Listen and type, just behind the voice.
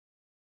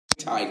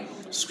tight.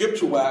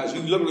 Scripture-wise,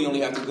 you literally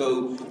only have to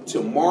go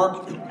to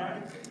Mark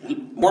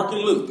and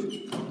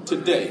Luke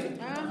today.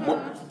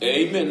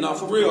 Amen. Now,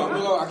 for real,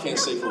 I can't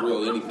say for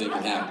real anything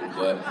can happen,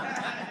 but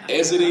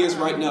as it is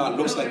right now, it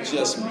looks like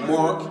just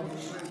Mark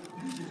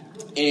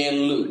and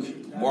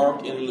Luke.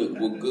 Mark and Luke.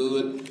 We're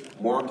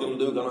good. Mark and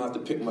Luke. I don't have to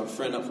pick my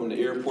friend up from the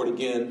airport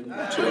again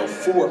till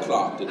 4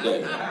 o'clock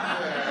today.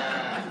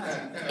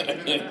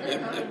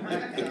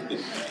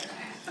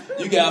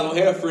 You guys don't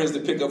have friends to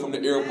pick up from the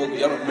airport because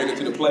y'all don't make it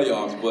to the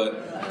playoffs,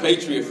 but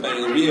Patriot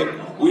fans,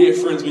 we have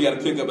friends we got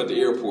to pick up at the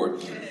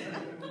airport.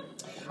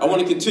 I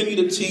want to continue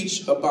to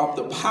teach about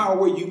the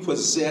power you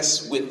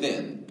possess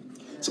within.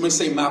 Somebody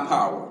say, my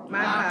power.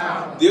 My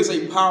power. There's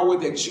a power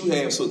that you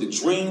have. So the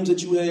dreams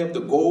that you have, the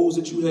goals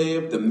that you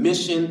have, the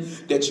mission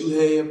that you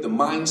have, the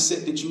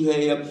mindset that you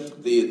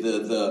have,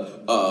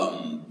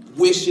 the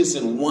wishes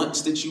and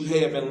wants that you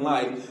have in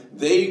life,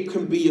 they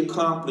can be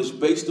accomplished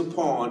based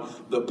upon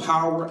the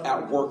power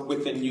at work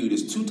within you.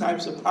 There's two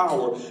types of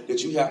power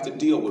that you have to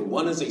deal with.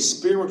 One is a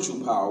spiritual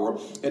power,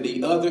 and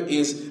the other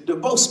is, they're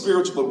both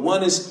spiritual, but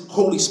one is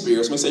Holy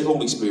Spirit. Somebody say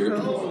Holy Spirit.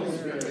 Holy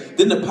Spirit.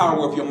 Then the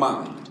power of your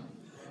mind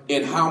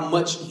and how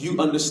much you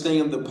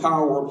understand the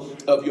power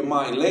of your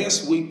mind.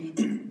 Last week,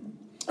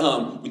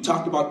 we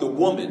talked about the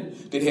woman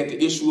that had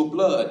the issue of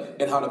blood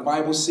and how the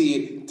Bible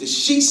said, did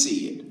she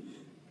see it?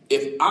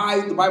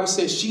 The Bible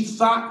says she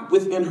thought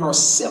within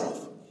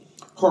herself,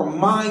 her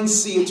mind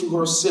said to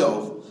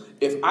herself,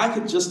 if I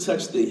could just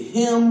touch the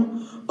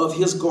hem of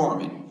his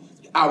garment,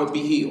 I would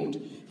be healed.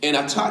 And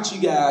I taught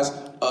you guys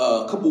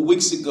a couple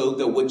weeks ago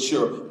that what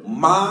your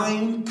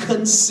mind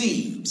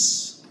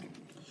conceives,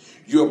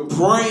 your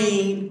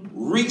brain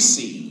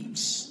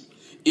receives.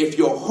 If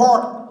your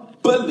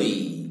heart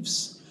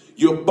believes,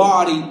 your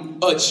body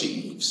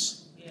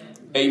achieves.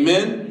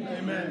 Amen?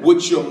 Amen.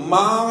 What your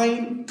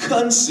mind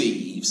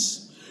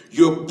conceives,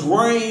 your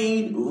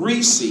brain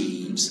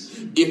receives.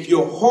 If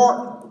your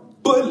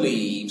heart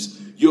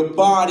believes, your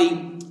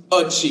body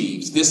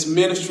achieves. This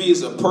ministry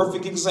is a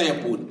perfect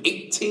example.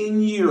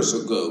 18 years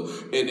ago,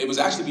 and it was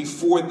actually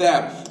before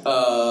that,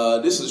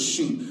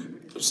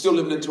 I'm still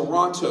living in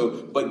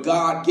Toronto, but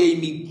God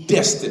gave me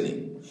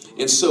destiny.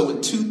 And so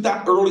in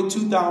early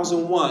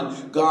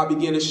 2001, God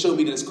began to show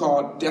me that it's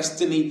called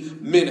Destiny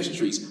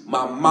Ministries.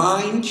 My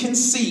mind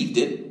conceived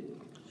it.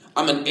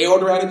 I'm an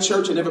elder at a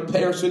church. I never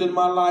pastored in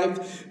my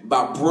life.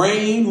 My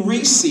brain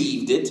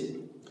received it.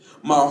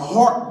 My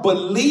heart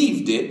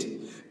believed it.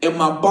 And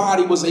my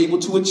body was able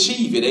to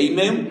achieve it.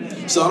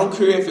 Amen? So I don't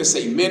care if it's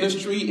a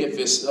ministry, if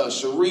it's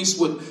Sharice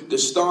with the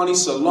Stani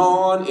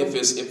Salon, if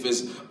it's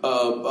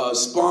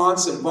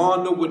Spons and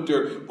Bonda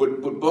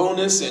with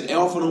Bonus and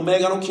Alpha and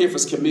Omega. I don't care if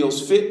it's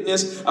Camille's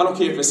Fitness. I don't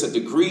care if it's a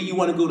degree you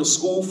want to go to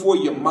school for.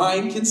 Your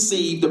mind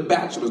conceived a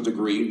bachelor's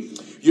degree.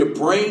 Your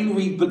brain,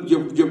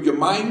 your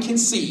mind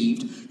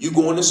conceived you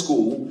going to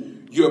school.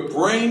 Your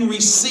brain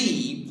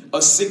received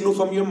a signal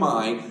from your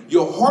mind.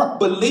 Your heart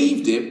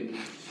believed it.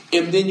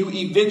 And then you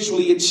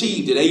eventually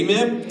achieved it.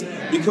 Amen?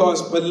 Yeah.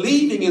 Because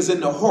believing is in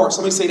the heart.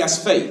 Somebody say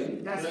that's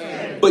faith. That's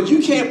faith. But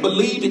you can't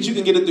believe that you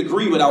can get a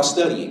degree without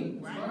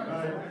studying.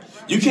 Right.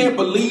 You can't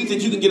believe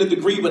that you can get a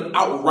degree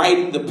without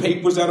writing the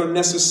papers that are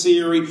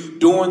necessary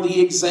during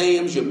the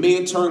exams, your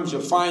midterms,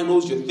 your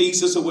finals, your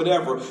thesis, or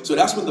whatever. So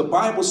that's when the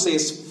Bible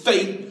says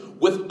faith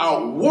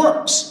without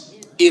works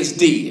is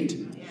dead.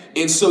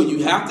 And so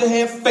you have to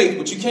have faith,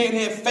 but you can't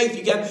have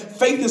faith.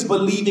 Faith is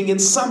believing in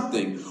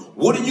something.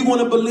 What are you going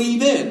to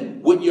believe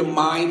in? What your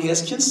mind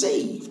has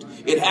conceived.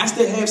 It has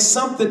to have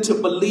something to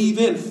believe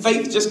in.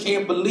 Faith just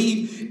can't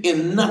believe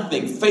in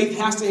nothing. Faith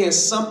has to have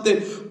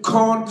something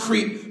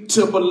concrete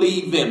to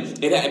believe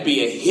in. It had to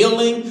be a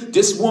healing.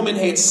 This woman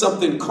had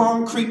something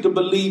concrete to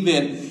believe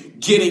in,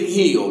 getting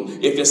healed.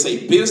 If it's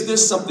a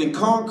business, something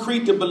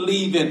concrete to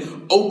believe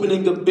in,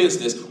 opening a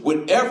business.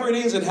 Whatever it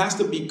is, it has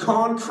to be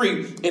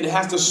concrete, and it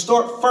has to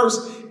start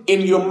first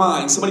in your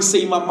mind. Somebody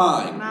say my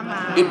mind. My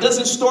mind. It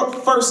doesn't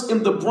start first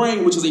in the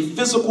brain, which is a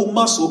physical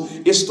muscle.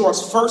 It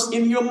starts first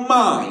in your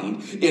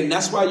mind. And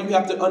that's why you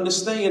have to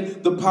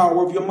understand the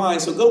power of your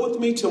mind. So go with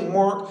me to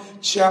Mark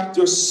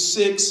chapter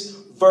 6,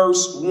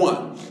 verse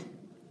 1.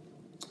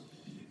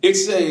 It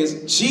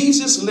says,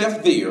 Jesus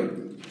left there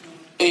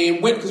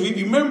and went, because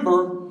we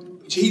remember,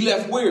 he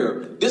left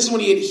where? This is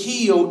when he had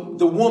healed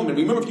the woman.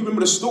 Remember, if you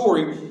remember the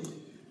story,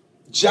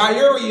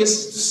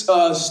 Jairus'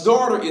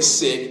 daughter is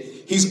sick.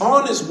 He's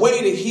on his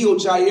way to heal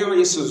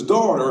Jairus'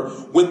 daughter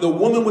when the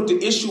woman with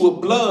the issue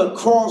of blood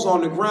crawls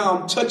on the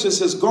ground, touches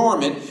his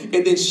garment,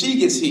 and then she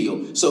gets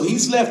healed. So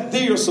he's left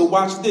there. So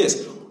watch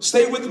this.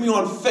 Stay with me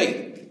on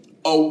faith.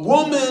 A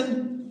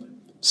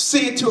woman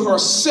said to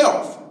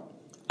herself,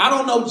 I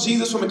don't know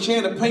Jesus from a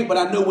can of paint, but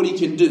I know what he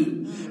can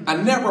do. I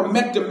never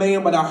met the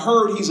man, but I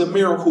heard he's a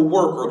miracle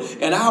worker.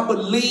 And I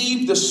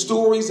believe the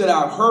stories that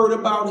I've heard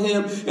about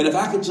him. And if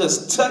I could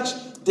just touch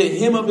the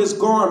hem of his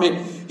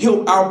garment,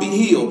 I'll be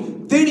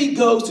healed. Then he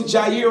goes to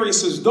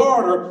Jairus'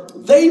 daughter.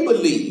 They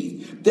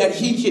believe. that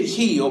he could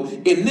heal.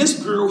 And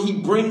this girl he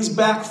brings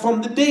back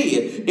from the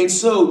dead. And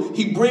so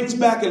he brings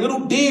back a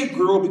little dead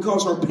girl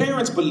because her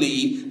parents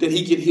believed that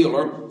he could heal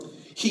her.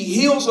 He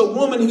heals a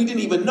woman who didn't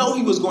even know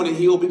he was going to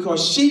heal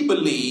because she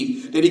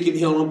believed that he could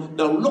heal him.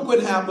 Now look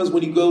what happens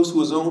when he goes to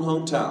his own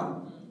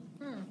hometown.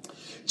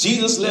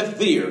 Jesus left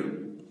there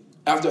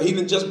after he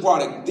had just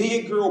brought a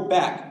dead girl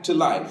back to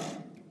life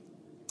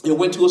and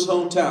went to his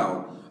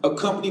hometown,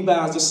 accompanied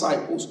by his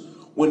disciples.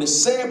 When the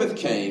Sabbath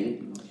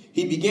came,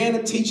 he began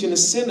to teach in the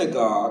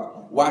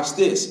synagogue. Watch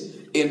this.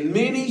 And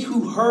many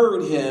who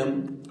heard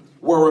him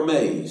were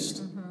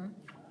amazed.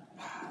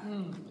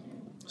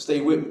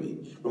 Stay with me.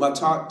 When I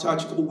taught you a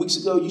couple weeks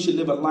ago, you should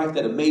live a life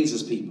that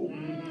amazes people.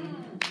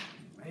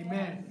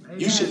 Amen.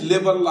 You should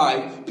live a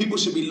life. People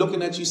should be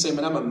looking at you saying,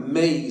 man, I'm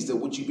amazed at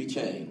what you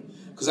became.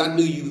 Because I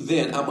knew you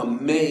then. I'm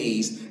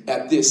amazed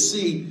at this.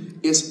 See,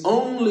 it's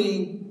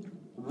only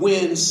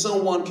when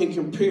someone can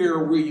compare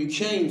where you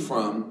came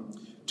from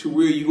to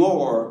where you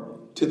are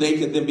to they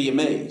can then be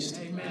amazed.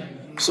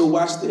 Amen. So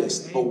watch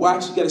this. But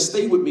watch, you got to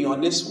stay with me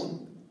on this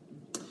one.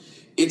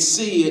 It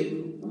said,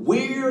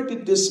 where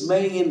did this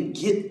man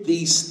get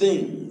these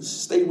things?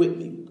 Stay with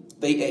me.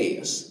 They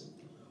asked,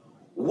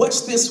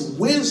 what's this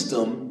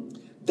wisdom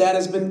that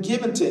has been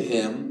given to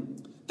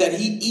him that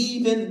he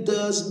even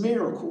does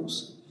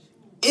miracles?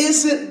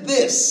 Isn't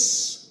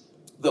this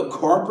the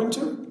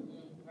carpenter?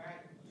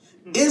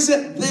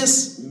 Isn't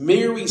this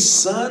Mary's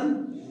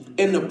son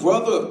and the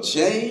brother of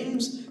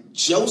James,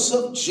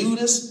 Joseph,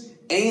 Judas,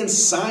 and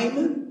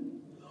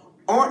Simon?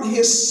 Aren't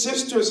his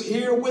sisters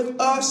here with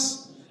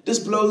us? This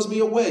blows me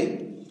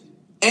away.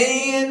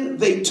 And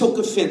they took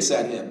offense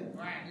at him.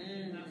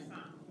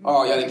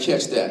 Oh, y'all didn't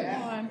catch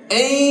that.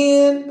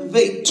 And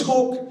they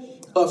took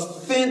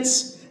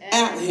offense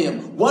at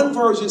him. One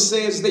version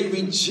says they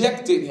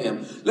rejected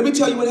him. Let me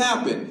tell you what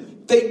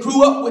happened. They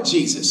grew up with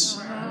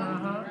Jesus.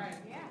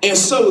 And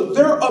so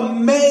they're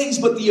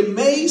amazed, but the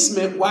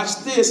amazement, watch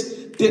this,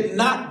 did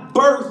not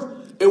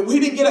birth, and we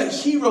didn't get a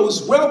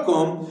hero's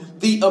welcome.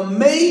 The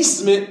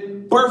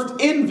amazement birthed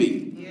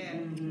envy.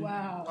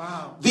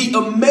 Wow. The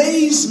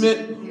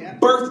amazement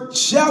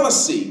birthed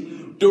jealousy.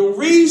 The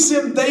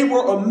reason they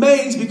were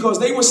amazed because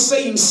they were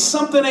saying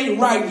something ain't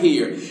right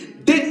here.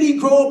 Didn't he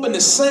grow up in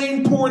the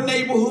same poor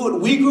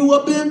neighborhood we grew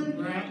up in?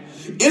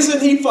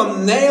 Isn't he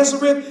from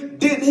Nazareth?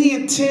 Didn't he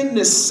attend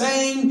the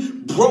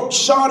same broke,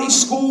 shoddy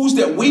schools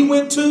that we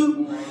went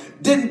to?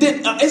 Isn't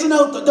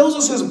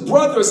those are his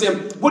brothers?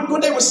 And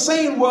what they were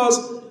saying was,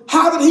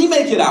 how did he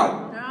make it out?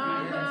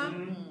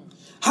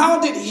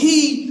 How did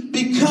he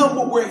become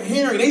what we're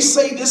hearing? They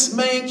say this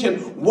man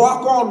can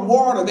walk on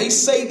water. They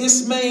say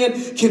this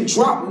man can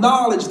drop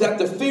knowledge that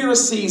the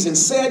Pharisees and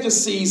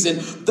Sadducees and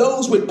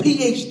those with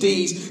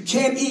PhDs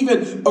can't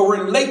even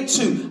relate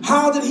to.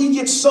 How did he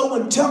get so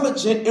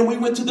intelligent and we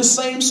went to the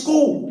same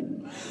school?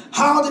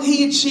 How did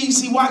he achieve?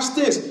 See, watch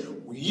this.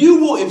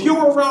 You will, if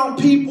you're around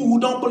people who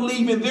don't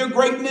believe in their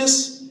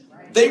greatness,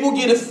 they will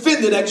get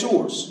offended at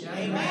yours.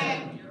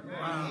 Amen.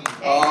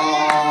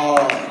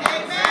 Oh.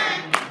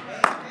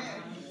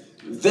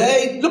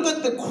 They look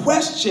at the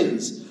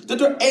questions that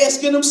they're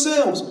asking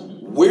themselves.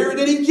 Where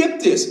did he get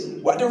this?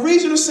 Well, the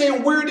reason they're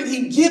saying where did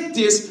he get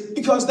this?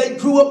 Because they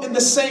grew up in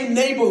the same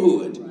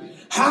neighborhood.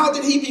 How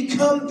did he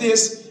become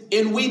this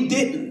and we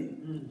didn't?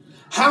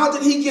 How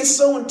did he get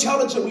so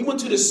intelligent? We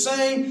went to the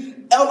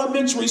same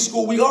elementary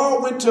school. We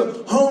all went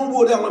to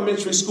Homewood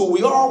Elementary School.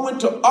 We all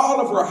went to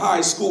Oliver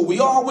High School. We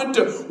all went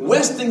to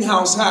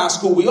Westinghouse High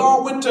School. We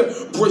all went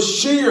to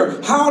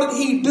Brashear. How did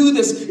he do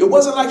this? It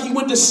wasn't like he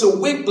went to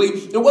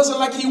Sewickley. It wasn't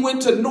like he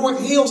went to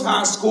North Hills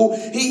High School.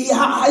 He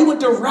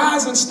went to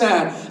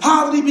Reisenstein.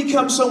 How did he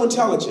become so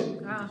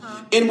intelligent?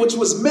 And what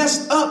was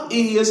messed up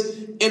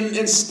is,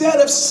 instead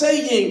of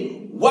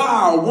saying,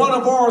 wow, one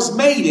of ours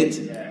made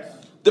it,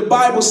 the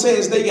Bible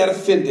says they got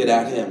offended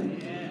at him.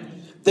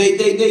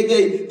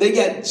 They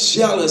got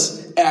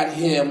jealous at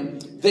him.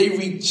 They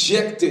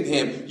rejected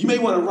him. You may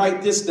want to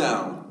write this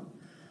down.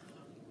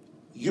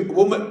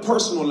 We'll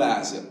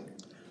personalize it.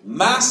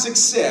 My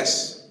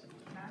success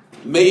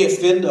may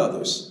offend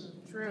others.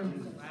 True.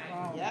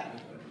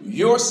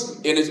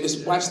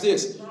 Watch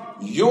this.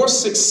 Your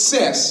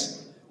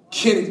success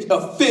can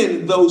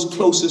offend those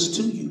closest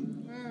to you.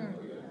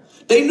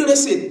 They knew, they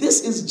said,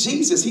 this is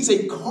Jesus. He's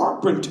a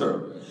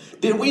carpenter.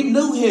 Then we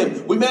knew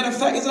him. Matter of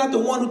fact, isn't that the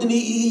one who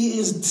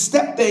his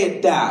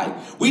stepdad died?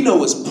 We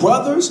know his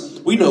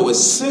brothers. We know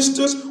his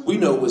sisters. We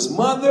know his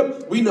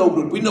mother. We know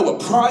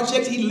what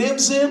project he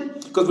lives in.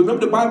 Because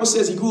remember, the Bible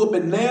says he grew up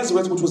in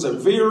Nazareth, which was a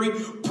very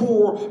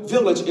poor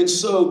village. And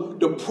so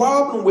the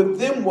problem with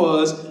them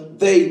was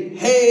they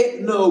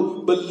had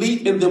no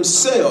belief in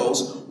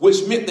themselves,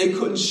 which meant they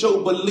couldn't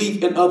show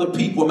belief in other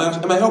people.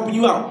 Am I helping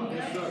you out?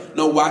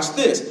 Now watch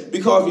this,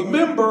 because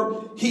remember,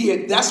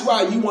 that's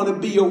why you want to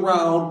be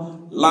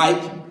around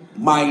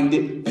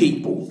like-minded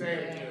people.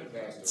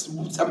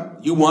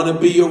 You want to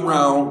be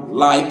around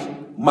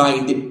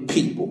like-minded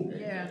people.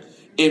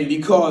 And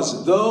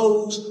because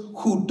those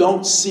who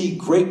don't see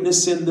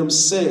greatness in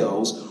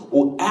themselves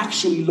will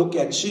actually look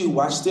at you.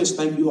 Watch this.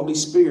 Thank you, Holy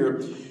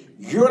Spirit.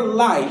 Your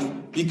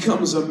life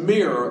becomes a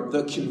mirror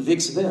that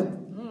convicts them.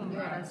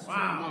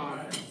 Wow.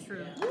 That's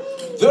true.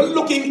 They're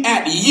looking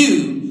at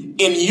you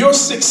in your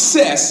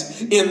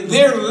success, in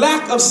their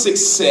lack of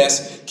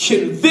success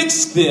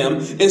convicts them.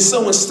 And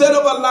so instead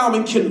of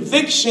allowing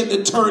conviction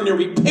to turn to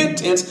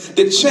repentance,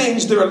 to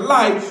change their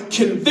life,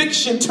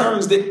 conviction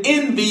turns to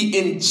envy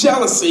and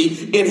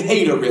jealousy and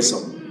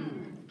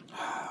haterism.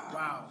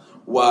 Wow.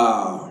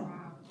 Wow.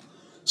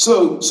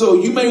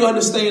 So you may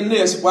understand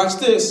this. Watch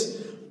this.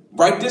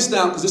 Write this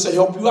down because this will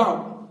help you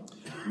out.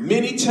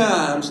 Many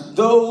times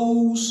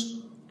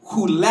those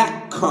who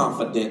lack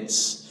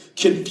confidence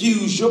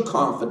confuse your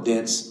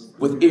confidence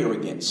with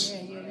arrogance.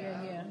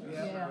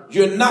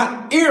 You're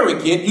not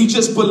arrogant, you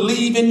just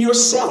believe in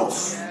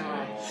yourself.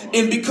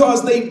 And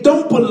because they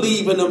don't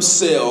believe in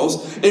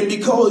themselves, and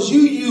because you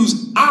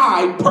use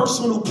I,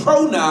 personal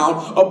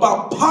pronoun,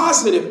 about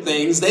positive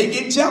things, they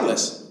get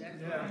jealous.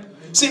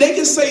 See, they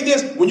can say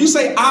this. When you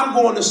say I'm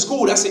going to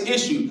school, that's an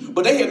issue.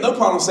 But they have no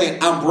problem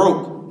saying I'm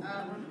broke.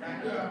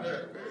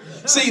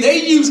 See,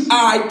 they use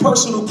I,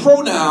 personal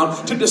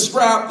pronoun, to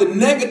describe the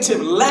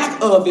negative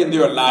lack of in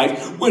their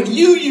life. When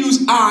you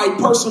use I,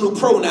 personal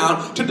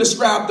pronoun, to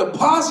describe the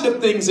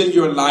positive things in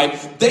your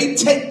life, they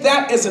take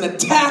that as an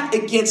attack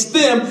against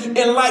them.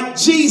 And like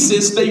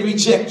Jesus, they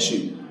reject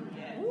you.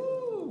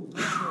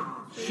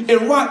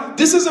 And what?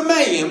 This is a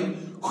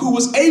man who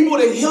was able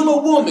to heal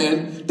a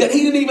woman that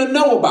he didn't even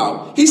know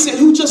about. He said,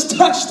 who just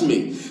touched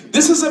me?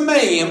 This is a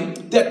man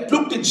that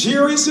looked at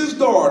Jairus'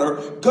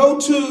 daughter go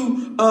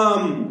to,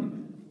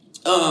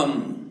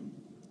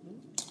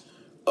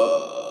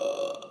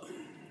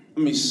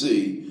 let me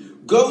see.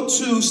 We're going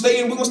to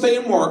stay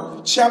in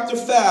Mark chapter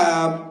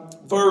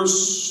 5,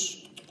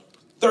 verse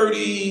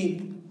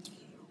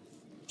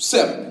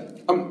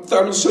 37. I'm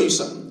going to show you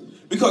something.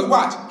 Because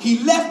watch, he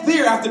left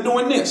there after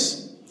doing this.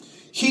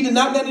 He did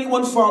not let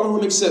anyone follow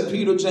him except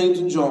Peter, James,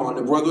 and John,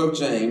 the brother of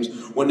James.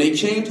 When they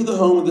came to the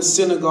home of the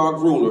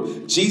synagogue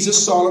ruler,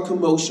 Jesus saw a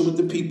commotion with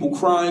the people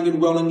crying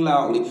and wailing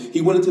loudly.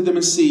 He went into them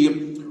and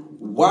said,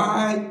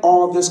 why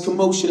all this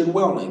commotion and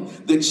wailing?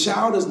 The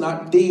child is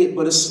not dead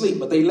but asleep.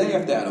 But they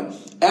laughed at him.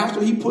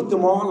 After he put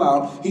them all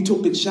out, he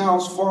took the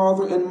child's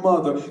father and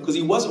mother, because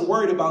he wasn't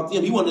worried about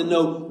them. He wanted to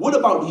know, what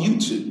about you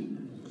two?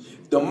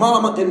 The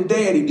mama and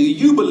daddy, do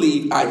you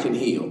believe I can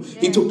heal?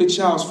 He took the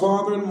child's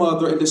father and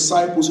mother and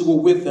disciples who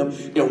were with him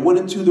and went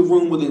into the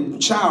room where the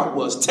child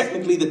was,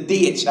 technically the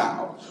dead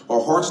child.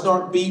 Her heart's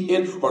not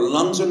beating, her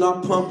lungs are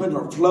not pumping, the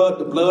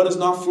blood is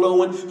not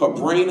flowing, her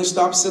brain has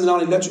stopped sending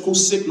out electrical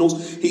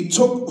signals. He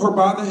took her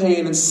by the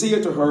hand and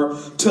said to her,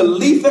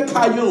 Talitha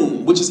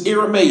Kayum, which is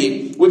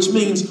Aramaic, which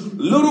means,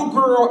 little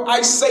girl,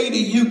 I say to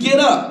you, get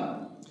up.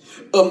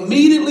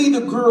 Immediately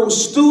the girl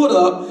stood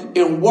up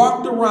and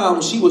walked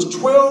around. She was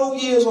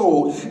 12 years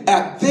old.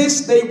 At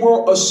this they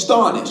were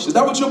astonished. Is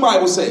that what your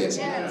Bible says?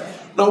 Yes.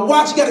 Now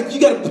watch,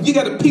 you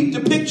gotta peep the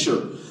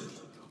picture.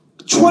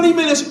 20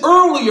 minutes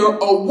earlier,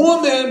 a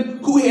woman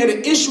who had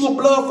an issue of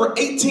blood for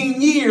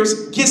 18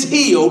 years gets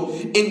healed,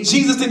 and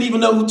Jesus didn't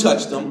even know who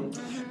touched them.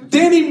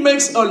 Then he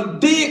makes a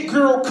dead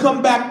girl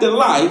come back to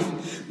life.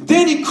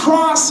 Then he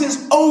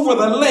crosses over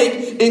the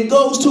lake and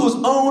goes to his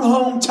own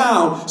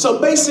hometown.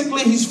 So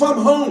basically, he's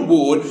from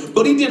Homewood,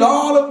 but he did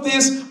all of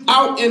this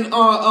out in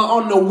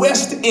on the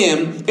West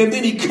End. And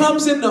then he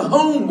comes into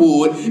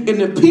Homewood, and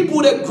the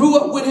people that grew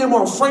up with him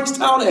on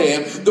Frankstown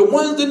Ave, the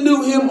ones that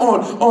knew him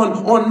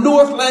on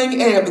North Lang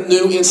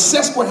Avenue and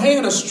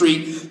Susquehanna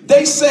Street,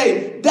 they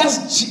say,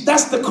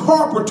 that's the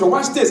carpenter.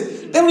 Watch this.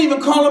 They don't even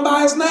call him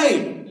by his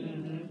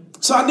name.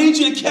 So I need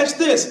you to catch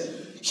this.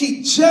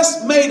 He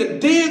just made a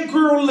dead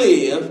girl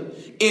live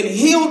and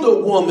healed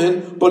a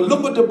woman, but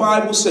look what the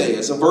Bible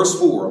says in verse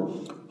 4.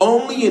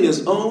 Only in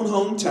his own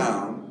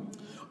hometown,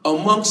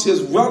 amongst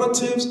his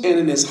relatives and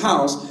in his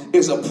house,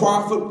 is a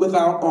prophet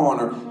without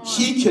honor.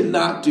 He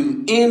cannot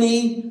do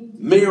any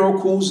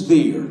miracles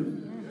there.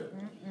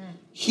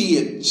 He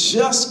had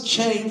just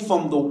came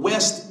from the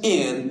West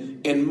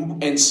End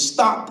and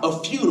stopped a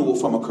funeral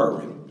from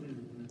occurring.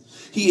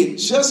 He had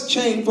just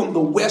came from the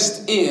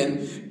West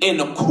End, and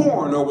the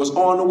coroner was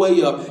on the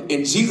way up,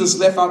 and Jesus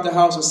left out the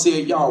house and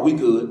said, y'all, we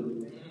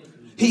good.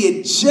 He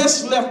had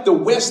just left the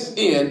West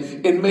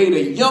End and made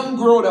a young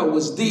girl that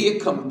was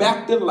dead come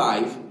back to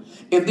life.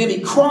 And then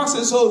he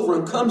crosses over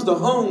and comes to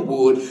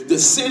Homewood, the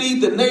city,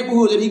 the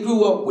neighborhood that he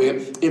grew up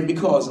with. And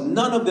because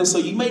none of them, so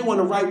you may want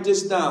to write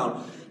this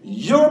down.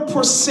 Your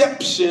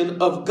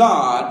perception of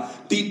God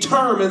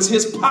determines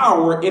his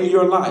power in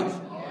your life.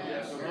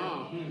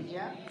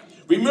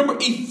 Remember,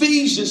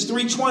 Ephesians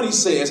 3:20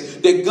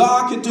 says that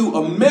God can do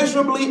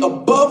immeasurably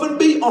above and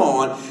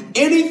beyond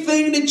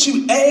anything that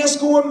you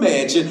ask or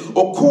imagine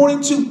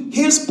according to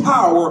his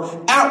power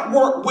at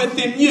work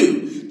within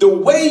you. The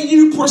way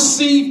you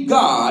perceive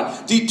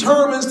God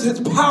determines his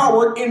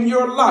power in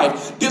your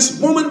life. This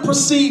woman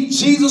perceived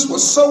Jesus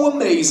was so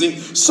amazing,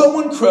 so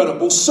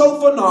incredible,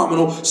 so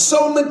phenomenal,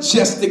 so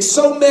majestic,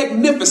 so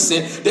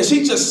magnificent that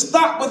she just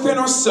stopped within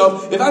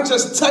herself. If I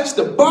just touch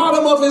the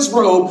bottom of his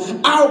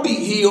robe, I'll be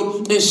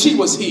healed. And she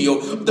was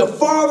healed. The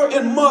father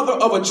and mother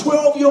of a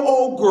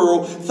 12-year-old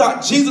girl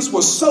thought Jesus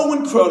was so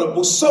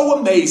incredible, so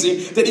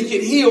amazing that he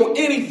could heal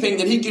anything,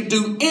 that he could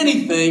do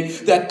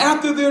anything, that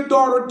after their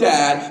daughter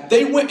died,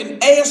 they went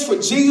and asked for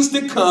Jesus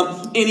to come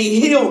and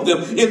he healed them.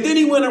 And then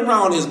he went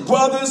around his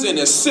brothers and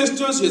his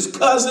sisters, his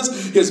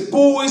cousins, his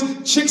boys,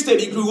 chicks that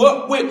he grew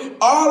up with,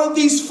 all of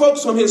these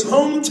folks from his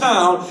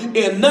hometown,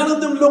 and none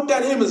of them looked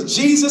at him as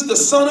Jesus, the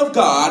Son of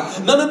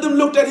God. None of them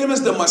looked at him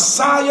as the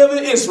Messiah of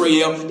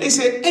Israel. They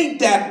said, ain't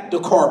that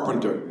the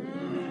carpenter?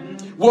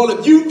 Well,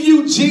 if you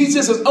view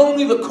Jesus as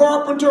only the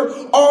carpenter,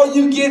 all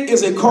you get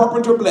is a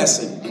carpenter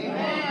blessing.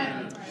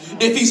 Amen.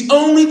 If he's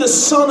only the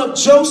son of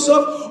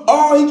Joseph,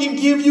 all he can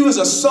give you is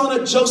a son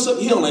of Joseph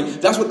healing.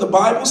 That's what the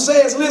Bible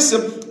says.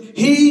 Listen,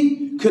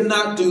 he could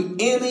not do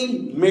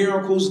any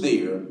miracles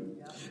there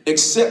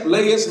except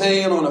lay his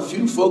hand on a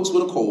few folks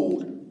with a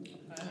cold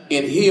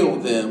and heal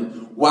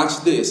them.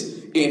 Watch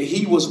this. And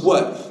he was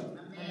what?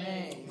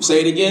 Amazed.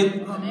 Say it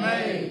again.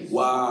 Amazed.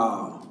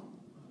 Wow.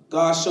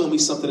 God showed me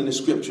something in the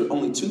scripture.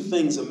 Only two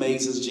things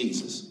amazes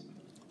Jesus.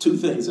 Two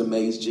things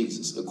amaze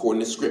Jesus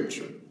according to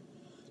scripture.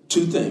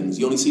 Two things.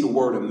 You only see the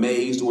word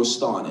amazed or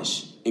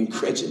astonished,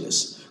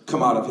 incredulous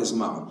come out of his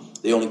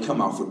mouth. They only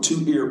come out for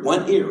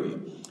one area,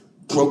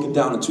 broken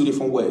down in two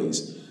different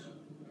ways.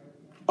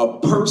 A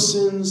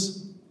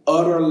person's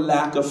utter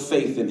lack of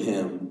faith in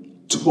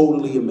him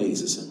totally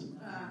amazes him.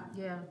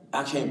 Yeah.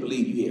 I can't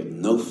believe you have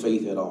no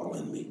faith at all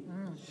in me.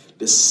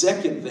 The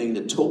second thing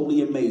that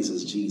totally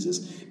amazes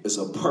Jesus is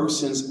a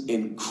person's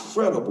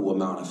incredible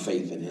amount of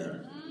faith in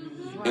him.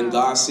 Wow. And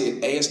God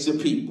said, ask the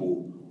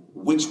people,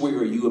 which way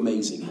are you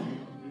amazing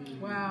him?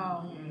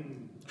 Wow.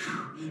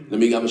 I'm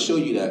going to show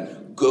you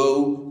that.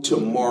 Go to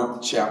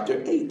Mark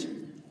chapter 8.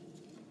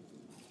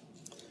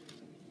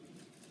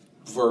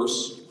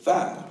 Verse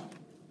 5.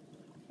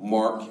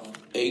 Mark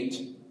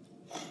 8.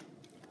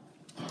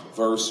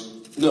 Verse.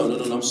 No,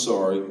 I'm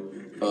sorry.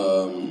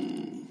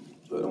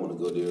 I don't want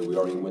to go there. We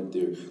already went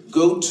there.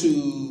 Go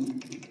to.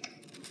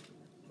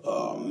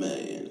 Oh,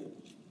 man.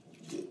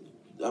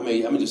 I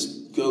mean,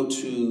 just go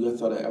to.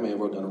 I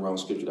wrote down the wrong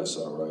scripture. That's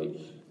all right.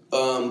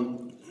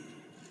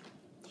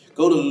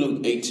 Go to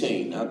Luke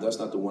 18. Now, that's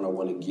not the one I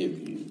want to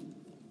give you.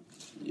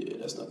 Yeah,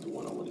 that's not the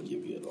one I want to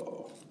give you at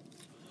all.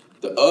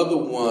 The other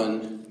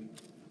one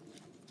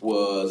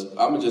was,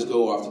 I'm going to just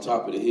go off the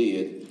top of the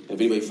head. If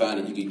anybody find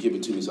it, you can give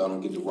it to me so I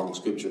don't get the wrong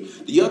scripture.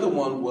 The other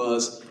one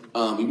was,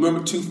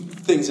 remember two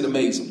things that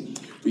amaze him.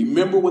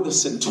 Remember when the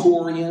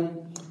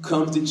centurion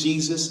comes to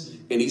Jesus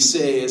and he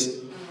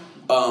says,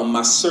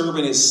 my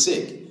servant is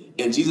sick.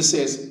 And Jesus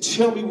says,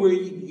 tell me where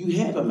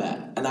you have him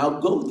at, and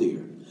I'll go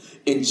there.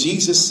 And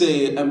Jesus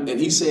said, and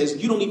he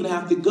says, you don't even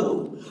have to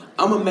go.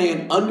 I'm a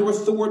man under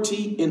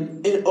authority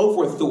and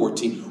over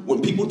authority.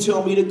 When people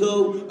tell me to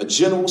go, a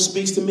general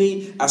speaks to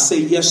me, I say,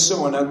 yes,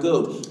 sir, and I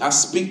go. I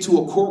speak to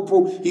a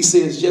corporal, he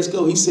says, yes,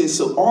 go. He says,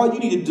 so all you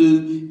need to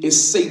do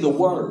is say the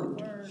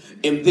word.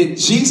 And then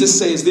Jesus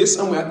says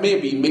this,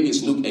 maybe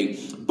it's Luke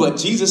 8, but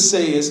Jesus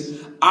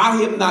says, I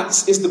have not,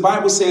 it's the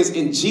Bible says,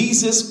 and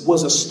Jesus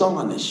was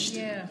astonished.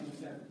 Yeah.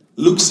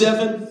 Luke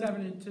 7?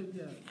 7 and 2,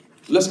 yeah.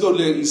 Let's go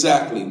there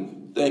exactly.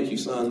 Thank you,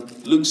 son.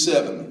 Luke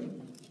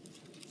 7.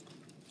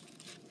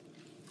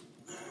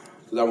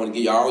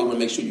 Because I always want to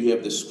make sure you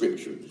have the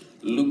scripture.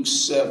 Luke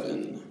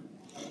 7.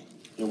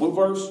 And what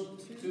verse?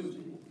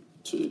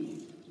 2.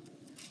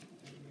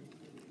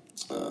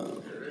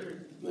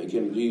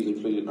 Again,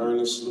 Jesus pleaded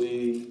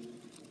earnestly.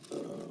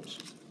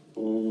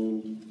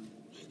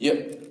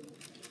 Yep.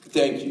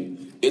 Thank you.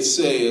 It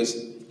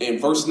says in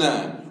verse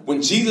 9,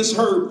 when Jesus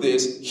heard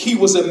this, he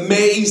was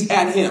amazed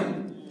at him.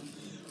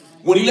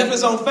 When he left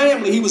his own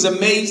family, he was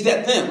amazed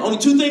at them. Only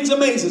two things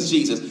amazes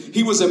Jesus.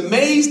 He was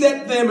amazed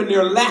at them and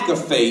their lack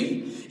of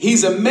faith.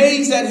 He's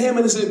amazed at him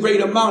and his great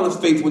amount of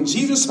faith. When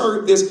Jesus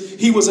heard this,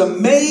 he was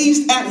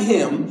amazed at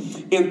him,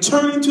 and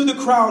turning to the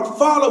crowd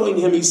following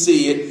him, he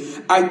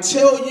said, I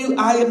tell you,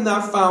 I have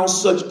not found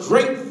such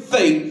great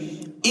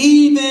faith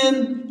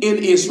even in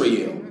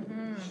Israel.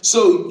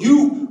 So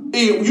you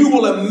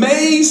will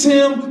amaze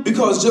him,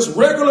 because just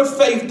regular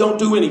faith don't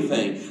do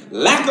anything.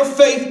 Lack of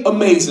faith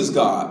amazes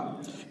God.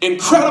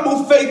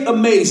 Incredible faith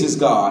amazes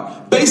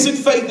God. Basic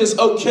faith is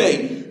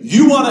okay.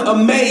 You want to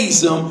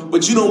amaze him,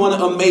 but you don't want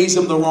to amaze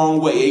him the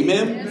wrong way.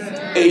 Amen?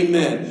 Yes,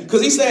 amen.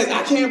 Because he says,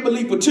 I can't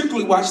believe,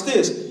 particularly, watch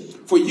this,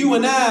 for you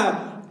and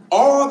I,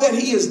 all that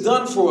he has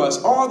done for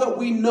us, all that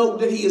we know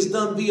that he has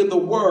done via the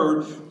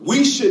word,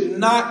 we should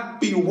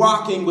not be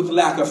walking with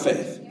lack of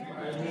faith.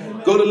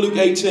 Go to Luke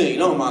 18.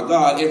 Oh, my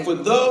God. And for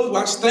those,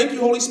 watch, thank you,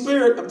 Holy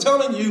Spirit. I'm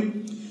telling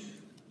you,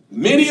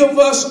 many of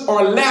us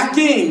are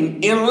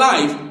lacking in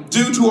life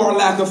due to our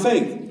lack of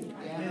faith.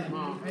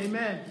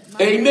 Amen.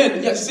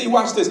 Amen. Yeah, see,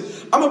 watch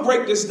this. I'm going to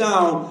break this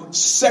down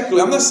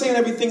secularly. I'm not saying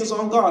everything is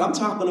on God. I'm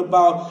talking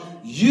about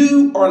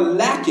you are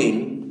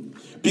lacking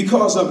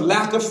because of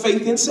lack of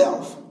faith in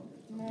self.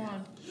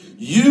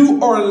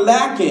 You are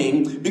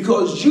lacking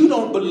because you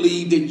don't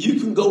believe that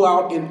you can go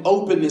out and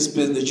open this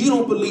business. You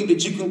don't believe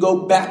that you can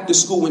go back to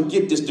school and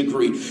get this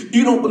degree.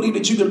 You don't believe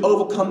that you can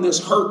overcome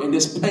this hurt and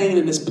this pain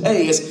and this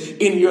past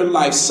in your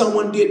life.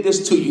 Someone did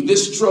this to you.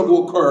 This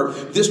struggle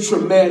occurred. This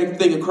traumatic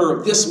thing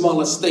occurred. This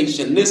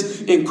molestation,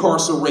 this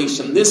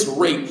incarceration, this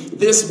rape,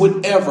 this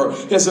whatever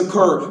has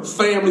occurred.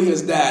 Family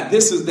has died.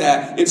 This is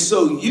that. And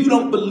so you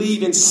don't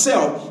believe in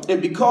self.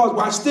 And because,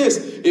 watch this,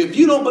 if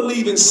you don't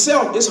believe in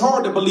self, it's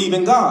hard to believe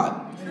in God.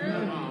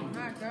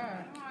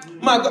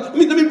 My God,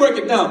 let me break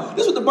it down.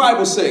 This is what the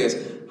Bible says.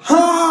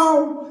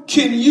 How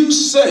can you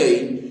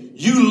say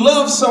you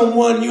love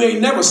someone you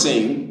ain't never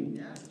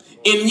seen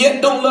and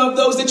yet don't love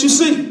those that you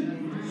see?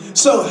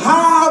 So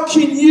how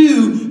can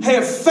you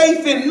have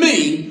faith in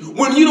me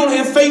when you don't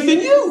have faith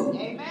in you?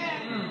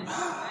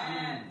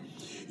 Amen.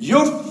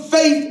 Your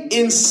faith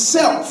in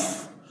self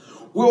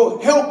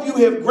will help you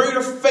have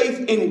greater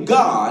faith in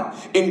God,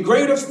 and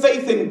greater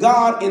faith in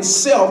God and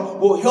self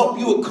will help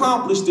you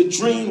accomplish the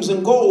dreams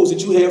and goals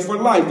that you have for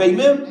life.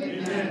 Amen?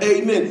 Amen.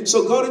 Amen.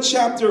 So go to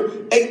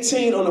chapter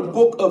 18 on the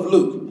book of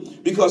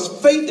Luke, because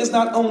faith is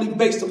not only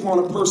based upon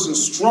a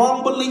person's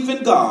strong belief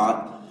in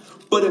God,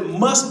 but it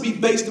must be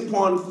based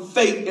upon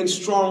faith and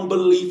strong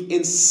belief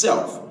in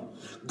self.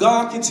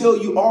 God can tell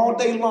you all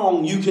day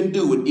long you can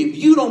do it. If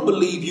you don't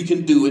believe you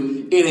can do it,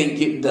 it ain't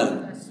getting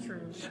done.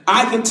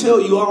 I can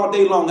tell you all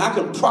day long, I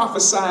can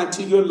prophesy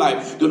into your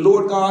life. The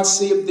Lord God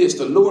said this,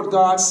 the Lord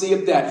God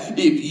said that.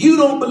 If you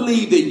don't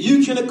believe that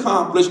you can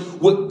accomplish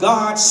what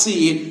God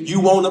said, you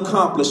won't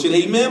accomplish it.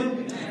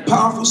 Amen?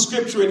 Powerful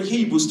scripture in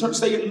Hebrews,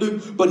 say it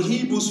Luke, but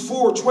Hebrews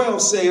 4:12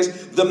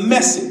 says, the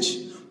message,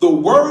 the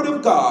word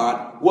of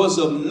God was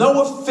of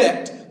no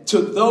effect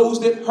to those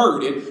that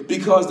heard it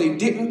because they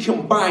didn't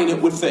combine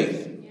it with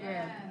faith.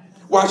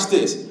 Watch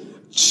this.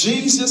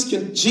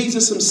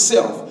 Jesus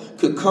himself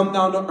could come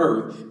down to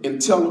earth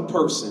and tell a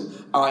person,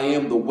 I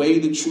am the way,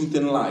 the truth,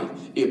 and life.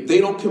 If they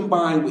don't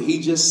combine what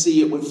he just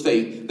said with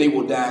faith, they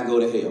will die and go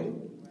to hell.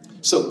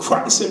 So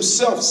Christ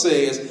himself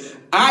says,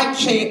 I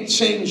can't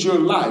change your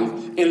life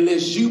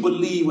unless you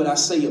believe what I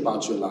say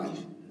about your life.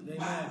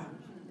 Wow.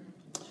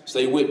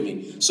 Stay with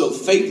me. So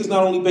faith is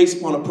not only based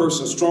upon a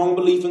person's strong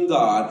belief in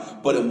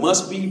God, but it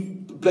must be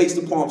based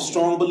upon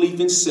strong belief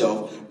in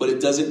self, but it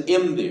doesn't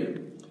end there.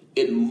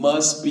 It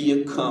must be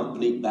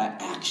accompanied by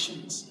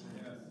actions.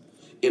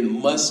 It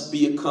must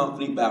be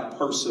accompanied by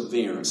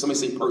perseverance. Somebody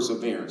say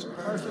perseverance.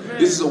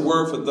 This is a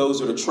word for those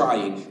that are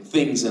trying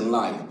things in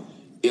life.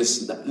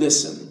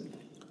 Listen.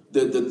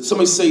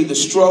 Somebody say the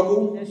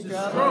struggle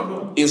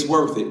is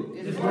worth it.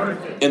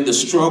 And the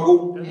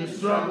struggle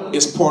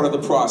is part of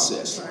the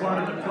process.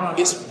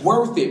 It's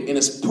worth it, and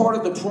it's part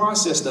of the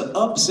process, the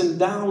ups and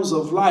downs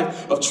of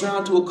life, of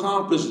trying to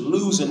accomplish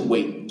losing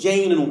weight,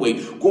 gaining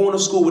weight, going to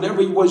school,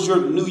 whatever was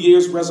your New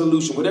Year's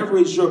resolution, whatever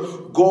is your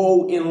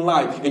goal in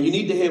life. And you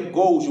need to have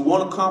goals. You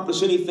won't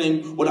accomplish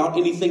anything without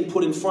anything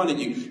put in front of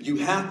you. You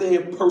have to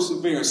have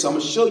perseverance. So I'm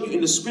going to show you in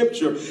the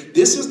scripture,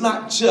 this is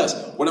not just,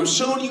 what I'm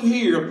showing you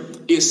here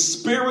is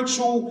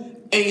spiritual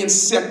and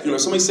secular.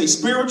 Somebody say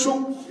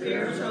spiritual,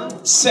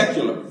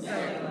 secular.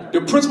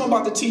 The principle I'm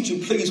about to teach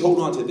you, please hold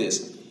on to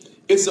this.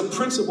 It's a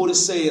principle that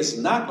says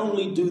not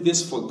only do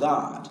this for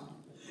God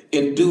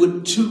and do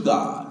it to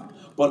God,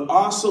 but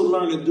also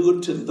learn to do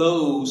it to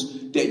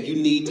those that you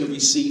need to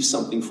receive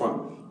something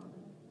from.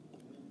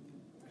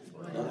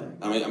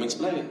 I'm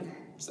explaining.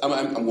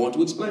 I'm going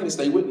to explain it.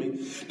 Stay with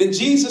me. Then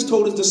Jesus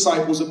told his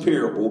disciples a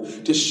parable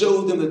to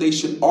show them that they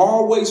should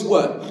always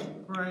what?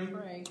 Pray.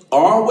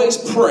 Always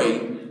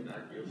pray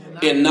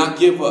and not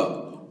give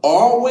up.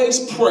 Always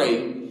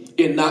pray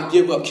and not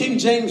give up. King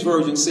James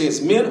Version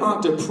says men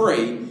ought to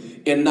pray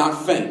and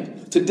not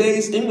faint.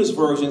 Today's English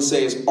version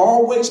says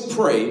always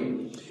pray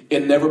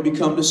and never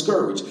become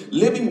discouraged.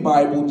 Living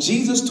Bible,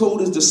 Jesus told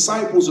his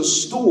disciples a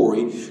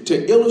story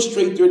to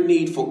illustrate their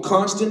need for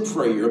constant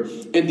prayer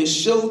and to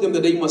show them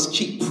that they must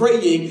keep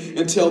praying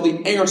until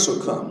the answer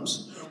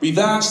comes.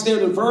 Revised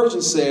Standard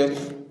Version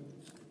says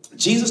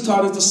Jesus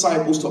taught his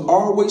disciples to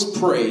always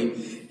pray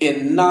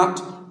and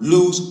not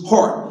lose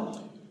heart.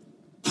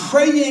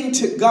 Praying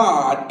to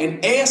God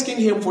and asking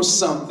him for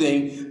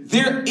something,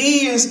 there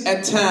is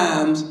at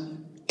times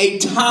a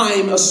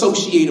time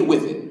associated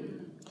with it.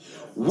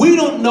 We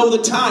don't know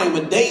the time.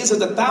 A day is as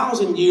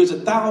 1,000 years.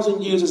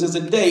 1,000 years is as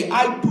a day.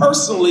 I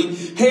personally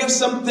have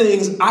some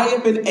things I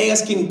have been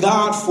asking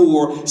God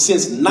for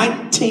since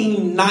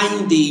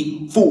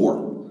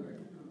 1994.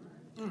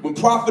 when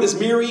Prophetess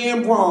Mary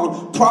Ann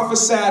Braun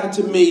prophesied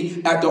to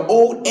me at the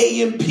old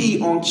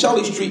A&P on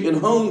Kelly Street in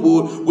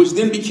Homewood, which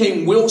then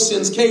became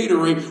Wilson's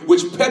Catering,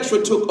 which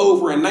Petra took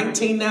over in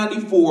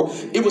 1994,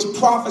 it was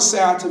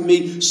prophesied to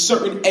me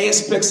certain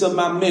aspects of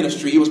my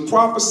ministry. It was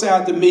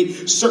prophesied to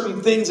me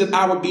certain things that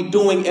I would be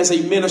doing as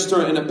a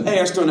minister and a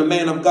pastor and a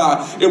man of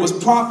God. It was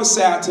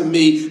prophesied to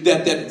me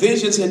that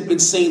visions had been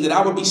seen, that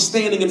I would be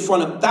standing in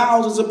front of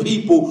thousands of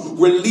people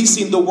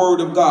releasing the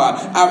word of God.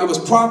 It was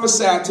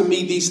prophesied to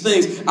me these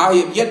things. I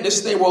have yet to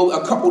stay, well,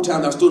 a couple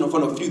times I stood in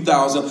front of a few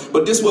thousand,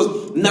 but this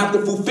was not the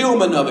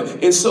fulfillment of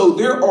it. And so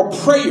there are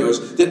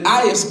prayers that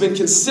I have been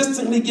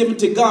consistently given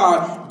to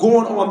God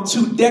going on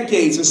 2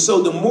 decades. And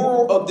so the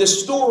moral of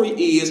this story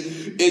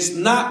is, it's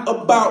not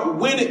about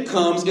when it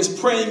comes, it's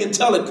praying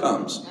until it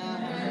comes.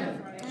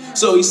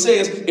 So he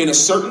says, in a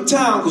certain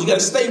town, because you got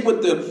to stay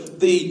with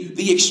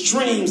the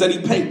extremes that he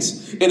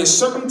paints. In a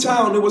certain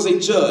town, there was a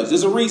judge.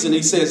 There's a reason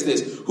he says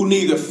this, who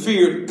neither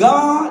feared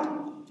God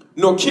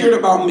nor cared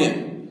about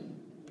men.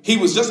 He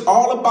was just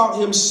all about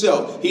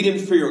himself. He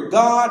didn't fear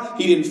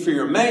God. He didn't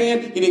fear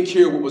man. He didn't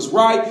care what was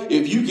right.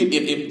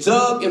 If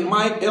Doug and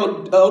Mike,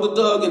 Elder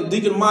Doug and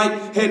Deacon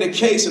Mike had a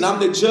case and I'm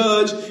the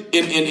judge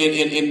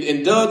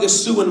and Doug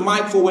is suing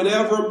Mike for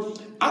whatever,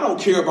 I don't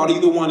care about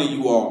either one of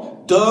you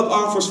all. Doug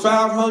offers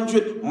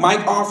 $500.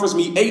 Mike offers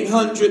me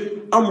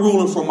 $800. I'm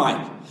ruling for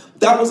Mike.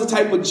 That was the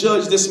type of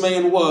judge this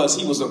man was.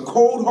 He was a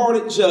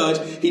cold-hearted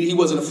judge. He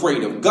wasn't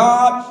afraid of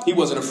God. He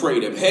wasn't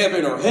afraid of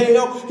heaven or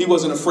hell. He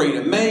wasn't afraid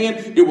of man.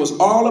 It was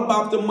all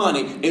about the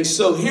money. And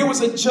so here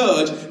was a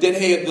judge that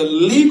had the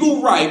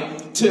legal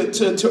right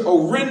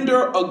to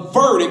render a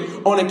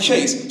verdict on a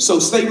case. So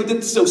stay with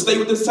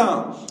this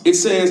town. It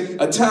says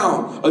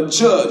a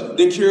judge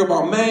didn't care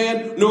about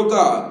man nor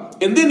God.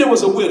 And then there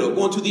was a widow,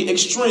 going to the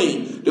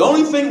extreme. The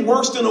only thing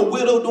worse than a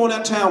widow during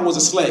that time was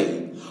a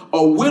slave.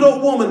 A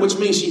widow woman, which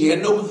means she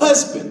had no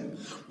husband.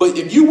 But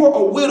if you were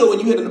a widow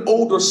and you had an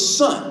older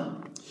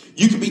son,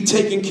 you could be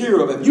taken care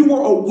of. If you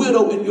were a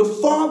widow and your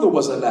father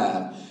was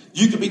alive,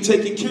 you could be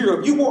taken care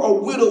of. You were a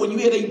widow and you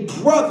had a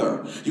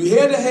brother. You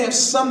had to have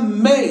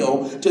some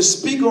male to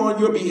speak on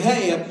your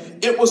behalf.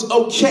 It was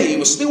okay. It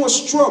was still a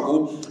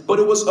struggle, but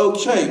it was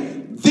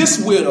okay.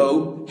 This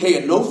widow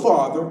had no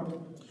father,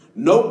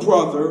 no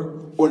brother,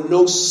 or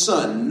no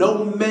son.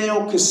 No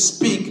male could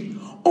speak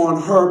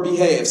on her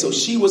behalf. So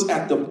she was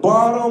at the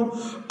bottom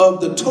of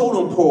the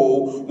totem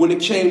pole when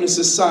it came to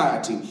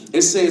society.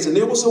 It says, and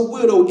there was a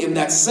widow in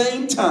that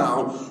same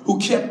town who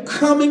kept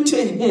coming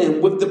to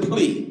him with the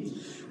plea,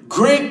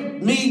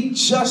 grant me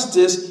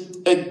justice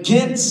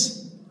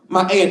against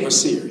my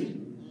adversary.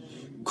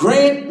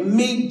 Grant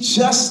me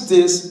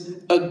justice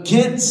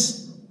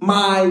against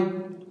my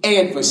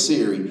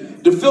adversary.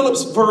 The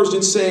Phillips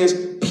version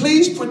says,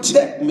 please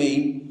protect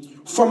me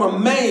from a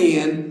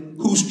man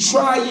who's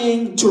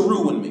trying to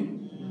ruin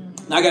me.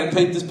 Now I got to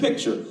paint this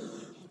picture.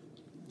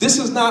 This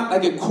is not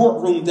like a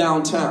courtroom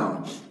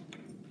downtown.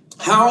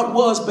 How it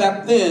was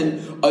back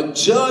then, a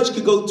judge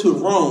could go to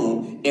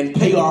Rome and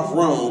pay off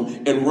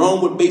Rome, and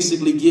Rome would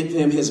basically give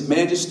him his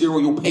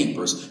magisterial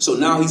papers. So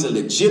now he's a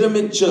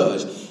legitimate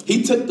judge.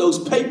 He took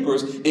those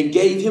papers and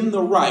gave him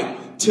the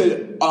right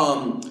to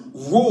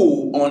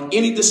rule on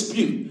any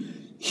dispute.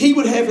 He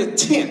would have a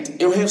tent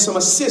and have some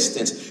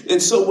assistants.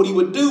 And so what he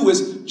would do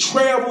is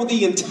travel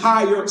the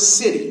entire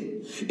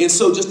city. And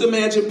so just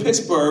imagine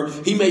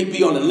Pittsburgh, he may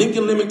be on the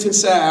Lincoln-Limington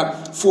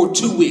side for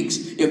 2 weeks.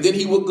 And then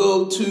he would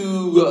go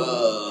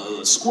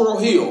to Squirrel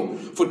Hill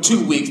for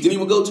 2 weeks. Then he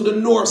would go to the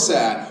north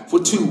side for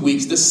 2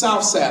 weeks, the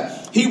south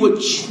side. He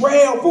would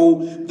travel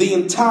the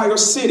entire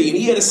city, and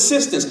he had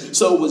assistants.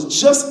 So it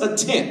was just a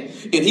tent.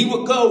 And he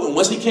would go, and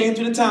once he came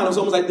to the town, it was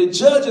almost like the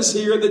judge is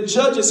here, the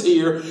judge is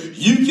here.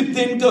 You could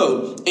then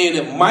go. And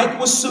if Mike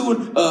was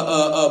suing,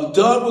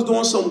 Doug was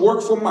doing some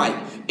work for Mike,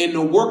 and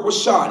the work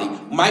was shoddy.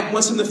 Mike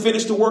wants him to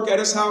finish the work at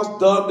his house.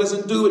 Doug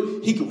doesn't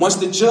do it. Once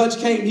the judge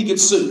came, he could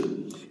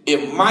sue.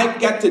 If Mike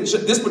got to,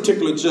 this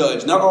particular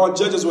judge, not all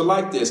judges were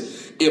like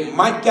this. If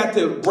Mike got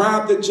to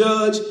bribe the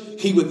judge,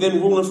 he would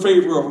then rule in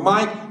favor of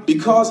Mike.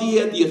 Because he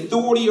had the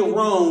authority of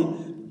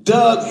Rome,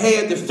 Doug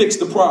had to fix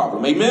the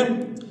problem.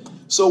 Amen?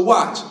 So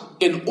watch.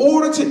 In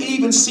order to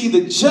even see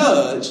the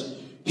judge,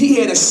 he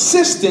had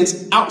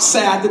assistants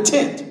outside the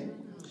tent.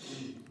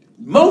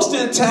 Most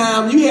of the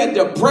time, you had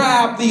to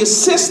bribe the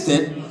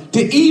assistant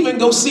to even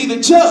go see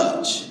the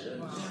judge.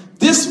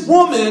 This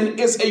woman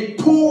is a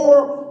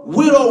poor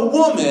widow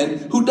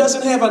woman who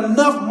doesn't have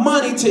enough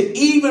money to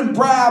even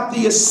bribe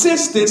the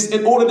assistants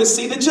in order to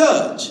see the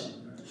judge.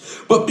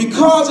 But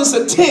because it's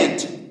a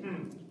tent,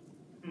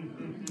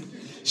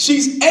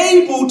 she's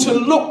able to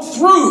look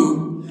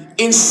through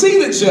and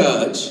see the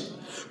judge.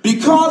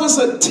 Because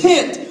it's a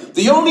tent,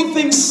 the only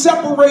thing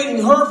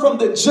separating her from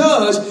the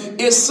judge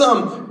is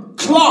some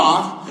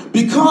cloth.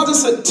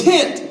 Because it's a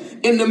tent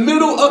in the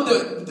middle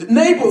of the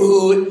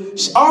neighborhood,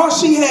 all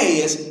she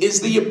has is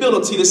the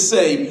ability to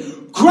say,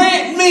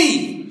 grant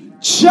me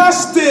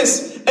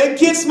justice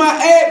against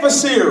my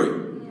adversary.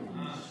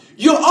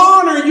 Your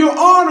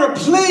honor,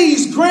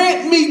 please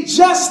grant me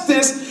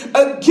justice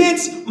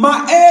against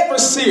my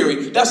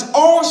adversary. That's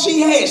all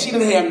she had. She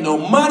didn't have no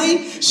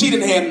money. She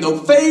didn't have no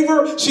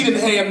favor. She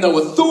didn't have no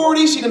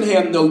authority. She didn't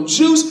have no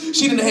juice.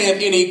 She didn't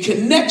have any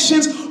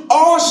connections.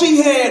 All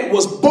she had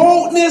was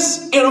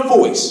boldness and a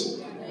voice.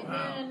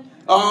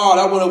 Oh,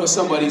 that went over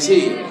somebody's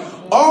head.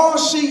 All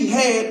she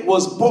had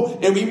was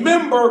bold. And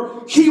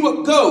remember, he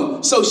would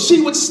go. So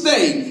she would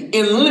stay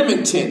in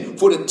Leamington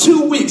for the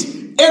 2 weeks.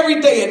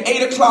 Every day at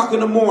 8 o'clock in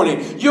the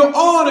morning. Your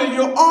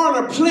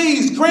honor,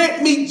 please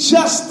grant me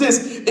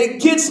justice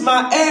against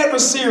my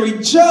adversary.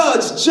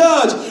 Judge,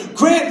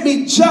 grant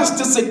me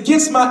justice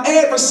against my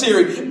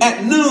adversary.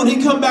 At noon,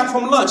 he come back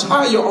from lunch.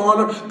 Hi, your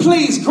honor.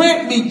 Please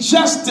grant me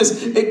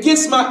justice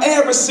against my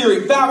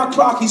adversary. 5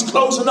 o'clock, he's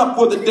closing up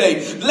for the day.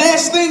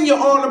 Last thing,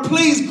 your honor,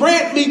 please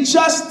grant me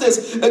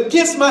justice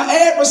against my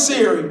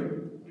adversary.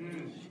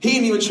 He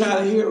didn't even try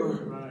to hear her.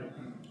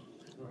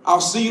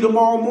 I'll see you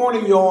tomorrow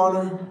morning, your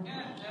honor.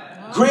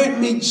 Grant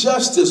me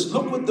justice.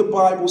 Look what the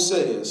Bible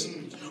says.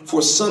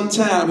 For some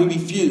time he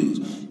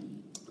refused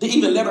to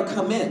even let her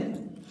come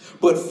in.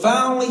 But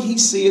finally he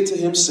said to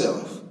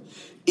himself,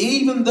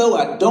 even though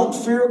I don't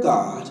fear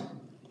God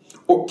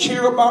or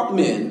care about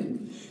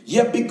men,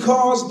 yet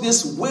because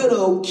this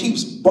widow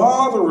keeps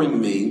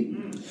bothering me,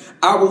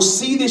 I will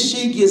see that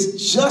she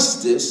gets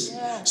justice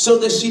so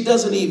that she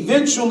doesn't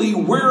eventually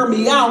wear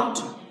me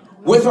out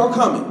with her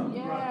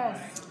coming.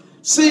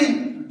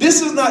 See,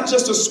 this is not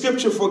just a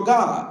scripture for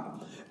God.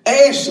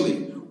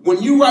 Ashley,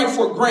 when you write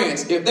for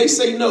grants, if they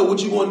say no,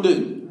 what you going to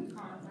do?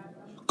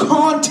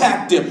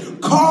 Contact them.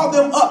 Call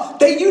them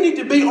up. You need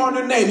to be on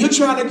their name. You're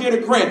trying to get a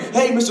grant.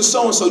 Hey, Mr.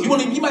 So-and-so, you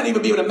might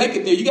even be able to make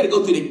it there. You got to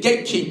go through the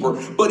gatekeeper.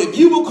 But if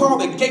you will call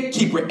the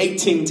gatekeeper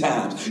 18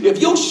 times,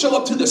 if you'll show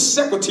up to the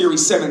secretary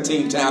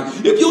 17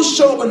 times, if you'll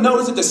show up and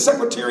notice that the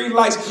secretary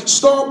likes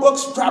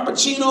Starbucks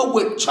Frappuccino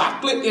with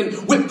chocolate and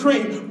whipped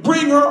cream,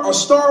 bring her a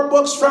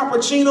Starbucks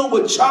Frappuccino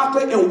with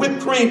chocolate and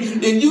whipped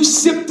cream, and you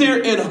sit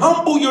there and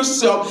humble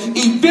yourself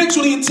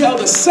eventually until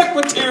the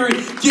secretary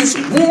gets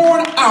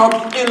worn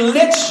out and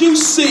lets you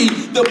see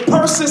the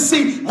person.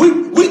 See,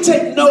 we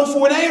take no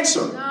for an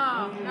answer. No.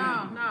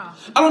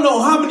 I don't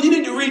know how many, you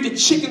need to read the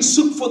Chicken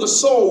Soup for the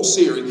Soul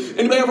series.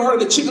 Anybody ever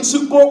heard of the Chicken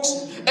Soup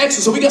books? Excellent.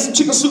 So we got some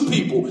Chicken Soup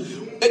people.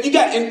 And you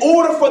got, in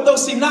order for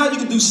those, see, now you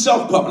can do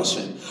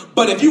self-publishing.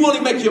 But if you want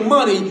to make your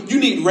money, you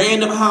need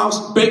Random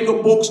House,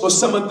 Baker Books, or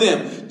some of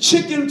them.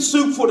 Chicken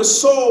Soup for the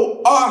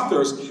Soul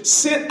authors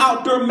sent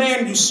out their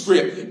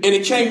manuscript and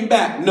it came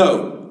back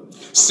no.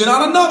 Sent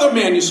out another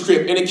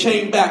manuscript and it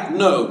came back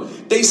no.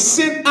 They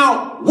sent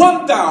out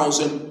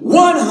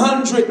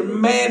 1,100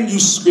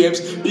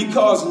 manuscripts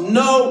because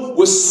no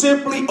was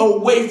simply a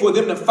way for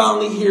them to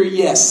finally hear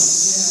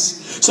yes.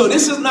 So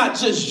this is not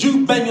just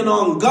you banging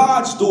on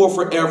God's door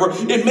forever.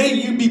 It may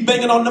you be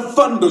banging on the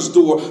funder's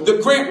door, the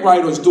grant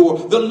writer's door,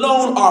 the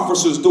loan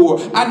officer's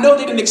door. I know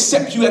they didn't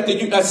accept you at the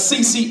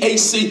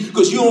CCAC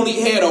because you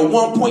only had a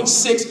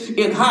 1.6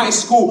 in high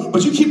school,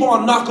 but you keep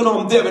on knocking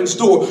on Devin's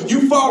door.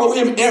 You follow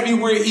him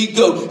everywhere he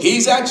goes.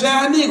 He's at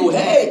Giant Eagle.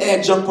 Hey,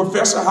 adjunct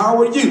professor,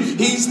 how are you?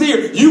 He's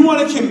there. You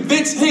want to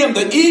convince him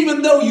that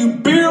even though you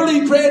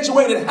barely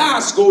graduated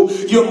high school,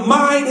 your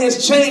mind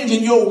has changed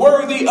and you're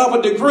worthy of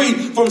a degree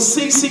from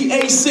CCAC,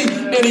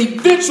 and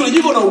eventually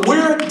you're going to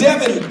wear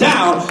Devin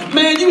down.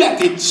 Man, you at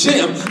the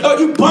gym.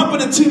 You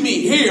bumping into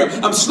me here.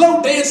 I'm slow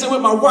dancing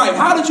with my wife.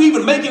 How did you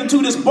even make it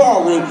into this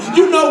ballroom?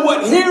 You know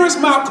what? Here is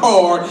my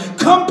card.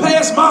 Come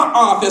past my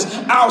office.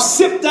 I'll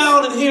sit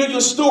down and hear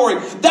your story.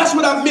 That's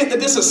what I meant, that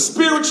this is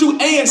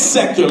spiritual and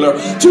secular.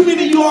 Too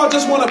many of you all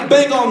just want to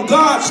bang on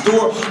God's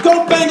door.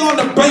 Go bang on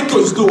the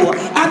banker's door.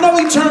 I know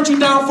he turned you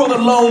down for the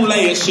loan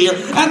last year.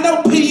 I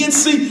know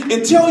PNC,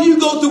 until you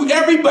go through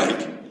every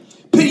bank.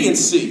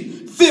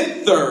 PNC,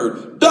 Fifth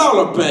Third,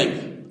 Dollar Bank.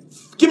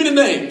 Give me the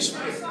names.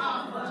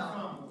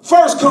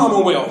 First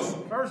Commonwealth.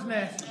 First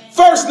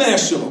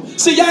National.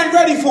 See, y'all ain't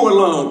ready for a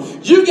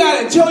loan. You got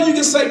it until you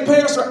can say,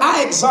 Pastor,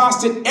 I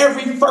exhausted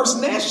every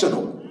First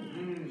National.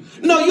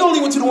 No, you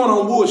only went to the one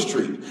on Wood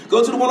Street.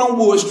 Go to the one on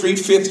Wood Street,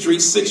 5th Street,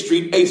 6th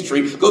Street, 8th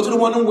Street. Go to the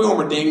one in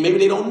Wilmerding. Maybe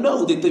they don't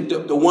know that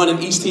the one in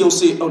East Hills.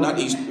 Oh, not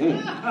East.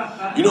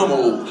 You know I'm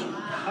old.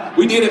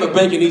 We did have a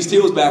bank in East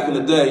Hills back in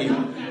the day.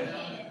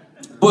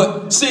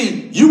 But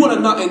see, you want to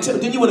not,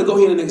 then you want to go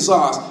ahead and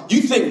exhaust.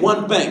 You think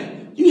one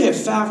bank, you have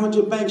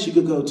 500 banks you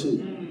could go to.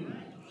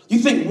 You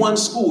think one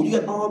school, you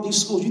got all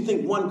these schools. You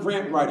think one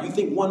grant writer, you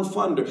think one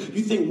funder,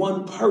 you think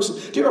one person.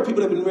 There are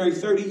people that have been married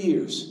 30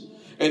 years.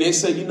 And they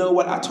say, you know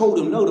what, I told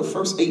him no the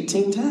first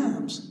 18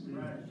 times.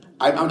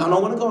 I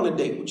don't want to go on a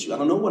date with you. I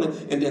don't know what.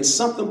 And then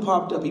something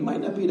popped up. He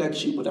might not be that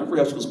cute, but that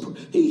rep was,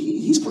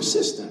 he's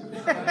persistent.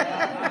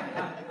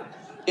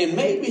 And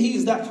maybe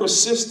he's that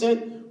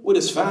persistent with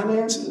his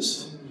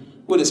finances,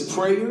 with his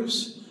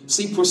prayers.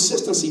 See,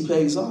 persistency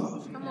pays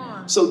off. Come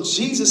on. So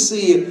Jesus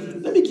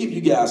said, let me give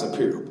you guys a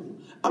parable.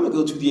 I'm going to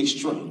go to the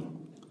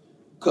extreme.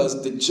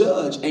 Because the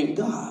judge ain't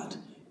God.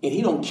 And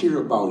he don't care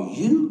about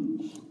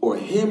you or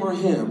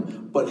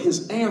him. But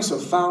his answer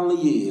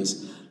finally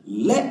is,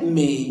 let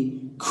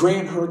me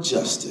grant her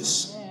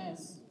justice.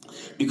 Yes.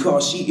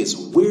 because she is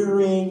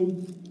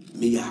wearing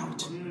me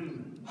out.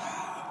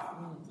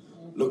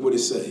 Look what it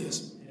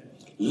says.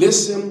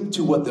 Listen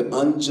to what the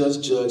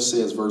unjust judge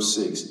says, verse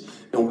 6.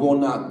 And will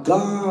not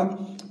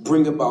God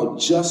bring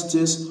about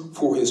justice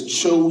for his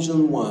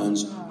chosen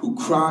ones who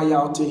cry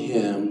out to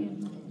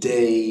him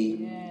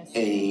day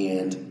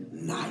and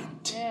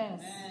night?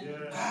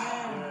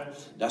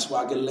 That's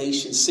why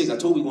Galatians 6, I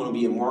told you we're going to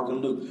be in Mark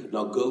and Luke.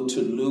 Now go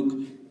to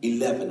Luke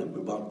 11. I'm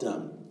about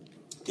done.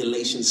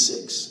 Galatians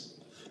 6.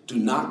 Do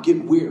not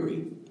get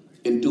weary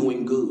in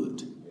doing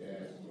good.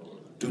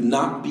 Do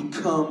not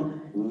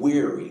become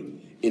weary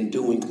in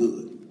doing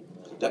good.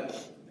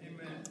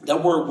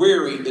 That word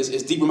weary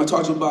is deep. When I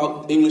talk to you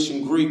about English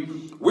and Greek,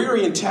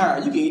 weary and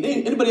tired.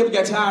 Anybody ever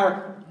got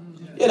tired?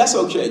 Yeah, that's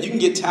okay. You can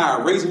get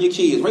tired raising your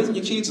kids. Raising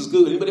your kids is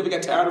good. Anybody ever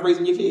got tired of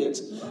raising your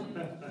kids?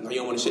 No, you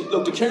don't want to shake.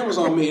 Look, the camera's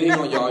on me. It ain't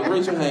on y'all.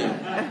 Raise your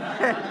hand.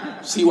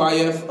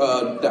 CYF,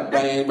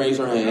 Diane, raise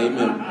her hand.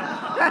 Amen.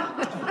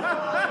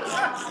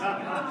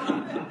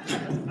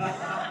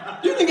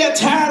 You can get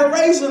tired of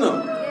raising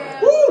them.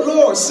 Woo,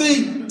 Lord.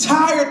 See,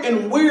 tired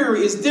and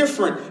weary is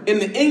different in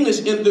the English.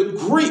 In the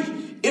Greek,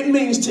 it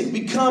means to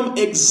become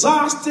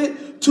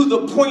exhausted to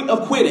the point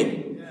of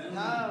quitting.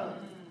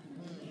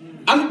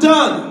 I'm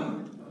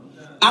done.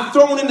 I've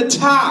thrown in the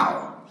towel.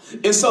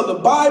 And so the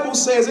Bible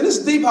says, and it's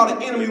deep how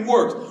the enemy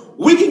works,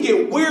 we can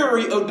get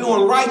weary of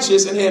doing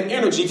righteous and have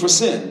energy for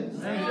sin.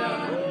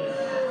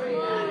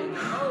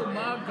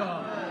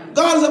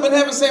 God is up in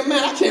heaven saying,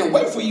 man, I can't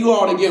wait for you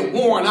all to get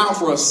worn out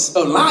for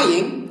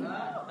lying,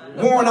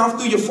 worn out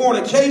through your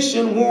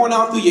fornication, worn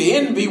out through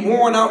your envy,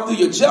 worn out through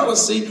your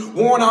jealousy,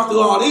 worn out through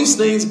all these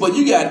things, but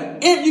you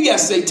got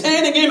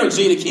satanic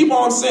energy to keep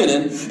on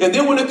sinning, and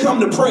then when it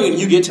comes to praying,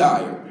 you get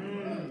tired.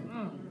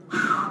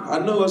 I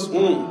know it's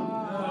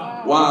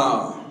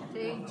wow.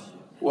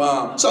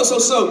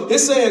 So it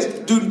says,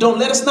 don't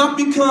let us not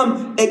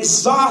become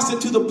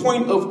exhausted to the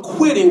point of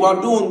quitting while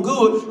doing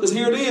good, because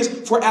here it is,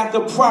 for at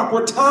the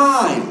proper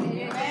time.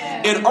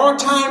 And our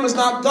time is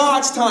not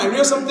God's time.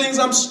 There's some things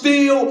I'm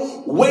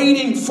still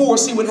waiting for.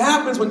 See what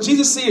happens when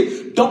Jesus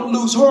said, don't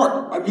lose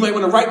heart. You might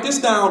want to write this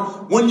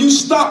down. When you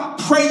stop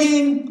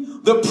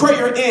praying, the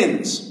prayer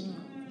ends.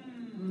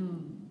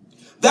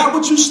 That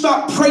what you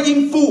stop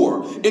praying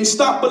for and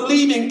stop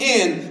believing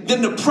in,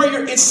 then the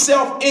prayer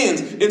itself ends.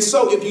 And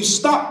so if you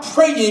stop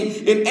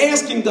praying and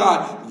asking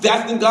God,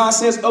 that's when God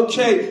says,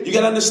 okay, you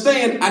got to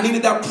understand, I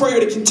needed that prayer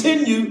to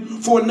continue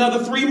for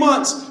another 3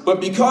 months.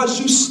 But because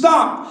you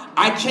stopped,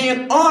 I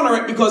can't honor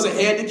it because it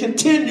had to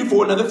continue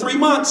for another 3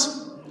 months.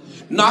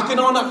 Knocking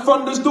on that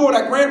funder's door,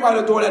 that grant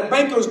writer's door, that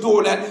banker's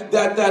door, that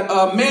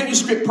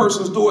manuscript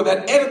person's door,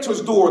 that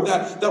editor's door,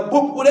 that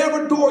book,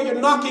 whatever door you're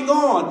knocking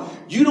on,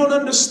 you don't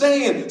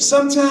understand.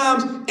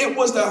 Sometimes it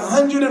was the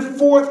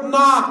 104th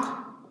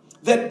knock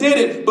that did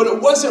it, but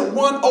it wasn't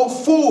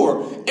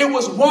 104. It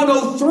was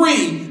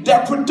 103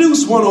 that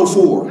produced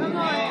 104. Come on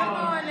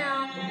now.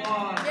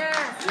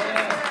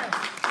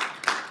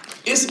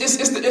 Yes. It's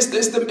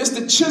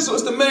the chisel.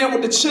 It's the man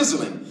with the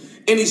chiseling.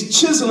 And he's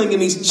chiseling,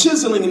 and he's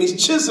chiseling, and he's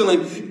chiseling,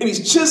 and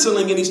he's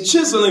chiseling, and he's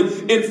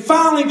chiseling. And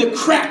finally the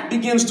crack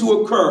begins to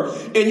occur.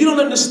 And you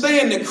don't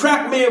understand, the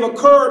crack may have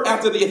occurred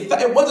after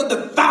it wasn't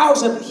the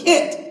 1,000th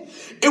hit.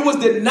 It was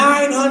the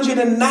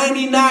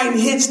 999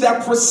 hits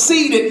that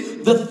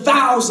preceded the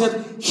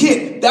 1,000th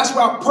hit. That's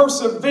why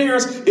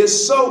perseverance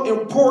is so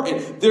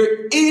important.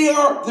 There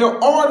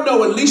are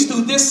no, at least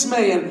through this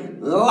man,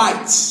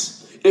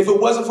 lights. If it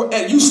wasn't for,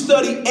 you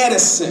study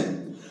Edison.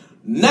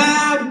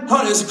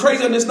 900, it's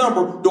crazy on this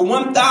number, the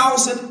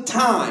 1,000th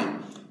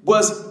time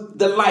was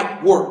the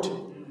light worked.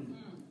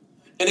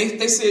 And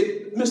they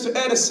said, Mr.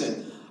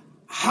 Edison,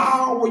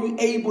 how were you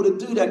able to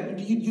do that?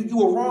 You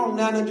were wrong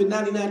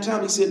 999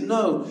 times. He said,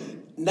 no,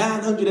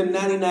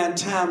 999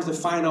 times to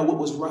find out what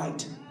was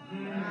right.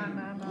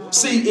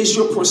 See, it's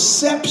your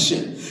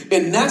perception.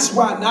 And that's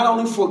why not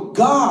only for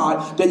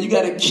God that you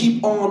got to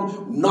keep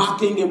on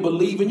knocking and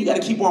believing, you got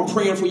to keep on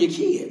praying for your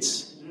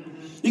kids.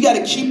 You got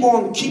to keep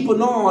on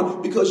keeping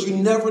on, because you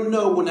never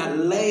know when that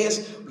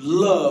last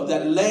love,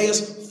 that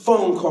last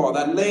phone call,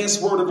 that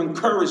last word of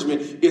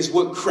encouragement is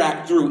what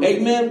cracked through.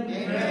 Amen?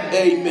 Amen.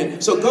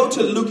 Amen. So go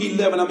to Luke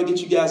 11. I'm going to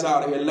get you guys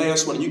out of here.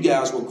 Last one. You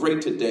guys were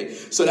great today.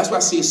 So that's why I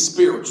see it's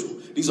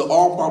spiritual. These are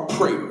all about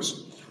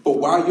prayers. But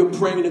while you're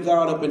praying to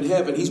God up in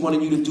heaven, he's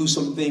wanting you to do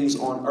some things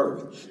on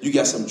earth. You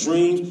got some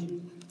dreams.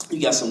 You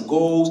got some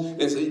goals.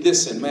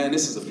 Listen, man,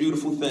 this is a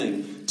beautiful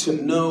thing to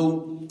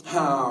know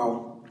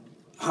how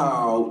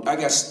I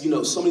got,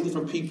 so many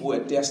different people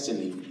at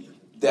Destiny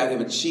that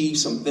have achieved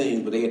some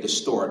things, but they had to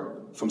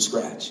start from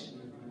scratch.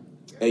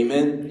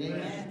 Amen?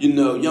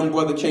 Amen. Young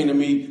brother came to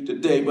me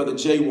today, Brother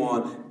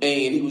J1,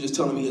 and he was just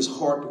telling me his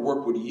heart to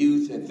work with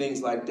youth and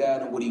things like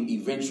that, and what he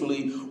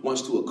eventually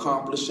wants to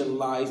accomplish in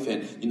life,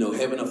 and,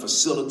 having a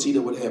facility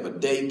that would have a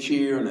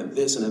daycare and a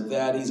this and a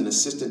that. He's an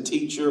assistant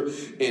teacher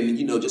and,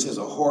 just has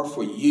a heart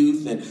for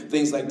youth and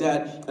things like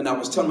that. And I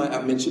was telling him,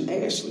 I mentioned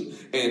Ashley,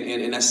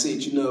 and I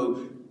said,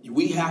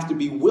 we have to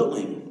be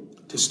willing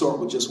to start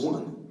with just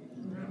one.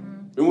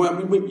 And when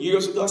we went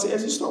years ago, I said,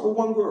 let's just start with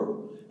one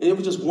girl. And it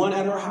was just one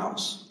at her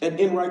house at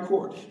Enright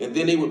Court. And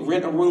then they would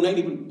rent a room.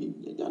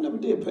 Y'all never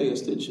did pay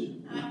us, did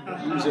you?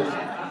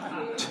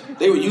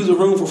 They would use a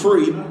room for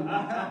free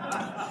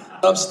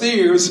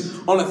upstairs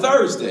on a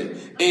Thursday.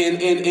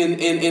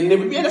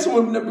 And that's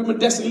when my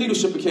Destiny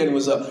Leadership Academy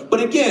was up.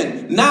 But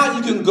again, now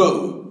you can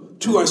go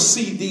to and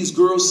see these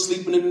girls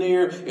sleeping in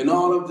there and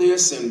all of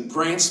this, and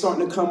grants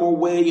starting to come our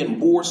way, and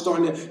boards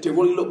starting to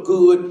really look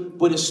good.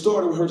 But it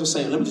started with her just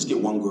saying, let me just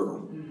get one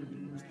girl.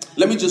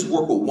 Let me just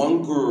work with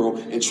one girl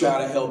and try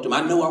to help them.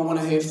 I know I want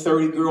to have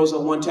 30 girls at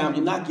one time.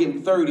 You're not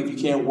getting 30 if you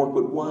can't work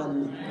with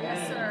one.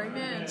 Yes, sir.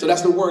 Amen. So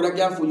that's the word I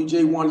got for you,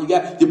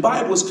 J1. The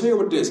Bible is clear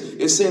with this.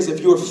 It says if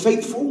you're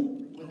faithful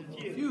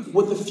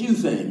with a few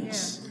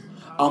things,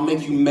 I'll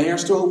make you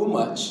master over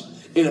much.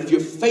 And if you're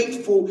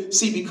faithful,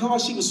 see,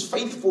 because she was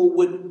faithful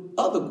with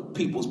other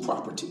people's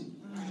property.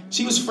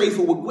 She was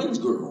faithful with Gwen's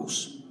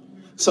girls.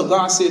 So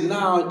God said,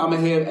 now I'm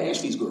going to have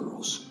Ashley's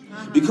girls.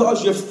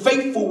 Because you're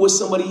faithful with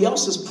somebody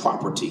else's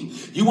property.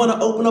 You want to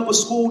open up a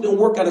school, then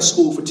work at a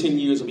school for 10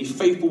 years and be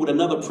faithful with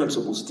another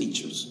principal's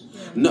teachers.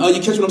 No,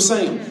 you catch what I'm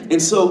saying?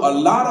 And so a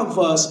lot of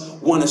us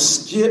want to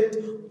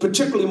skip,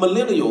 particularly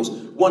millennials,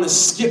 want to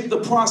skip the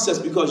process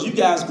because you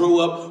guys grow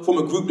up from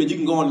a group that you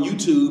can go on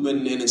YouTube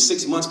and in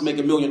 6 months make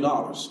 $1 million.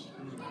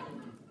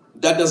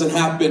 That doesn't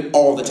happen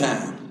all the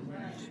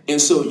time.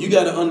 And so you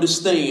got to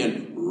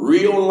understand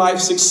real life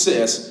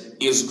success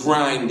is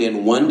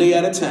grinding one day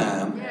at a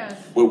time,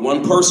 with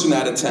one person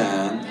at a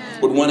time,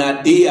 with one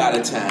idea at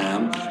a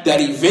time,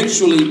 that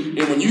eventually,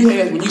 and when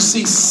you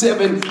see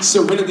 7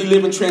 Serenity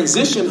Living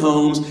transition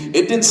homes,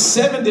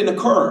 seven didn't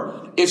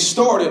occur. It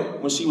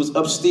started when she was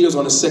upstairs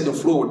on the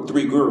 2nd floor with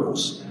 3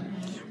 girls.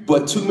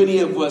 But too many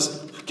of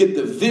us get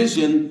the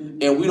vision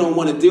and we don't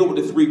want to deal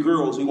with the 3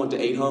 girls. We want the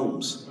 8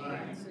 homes.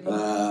 Come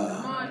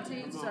on,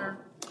 team, sir.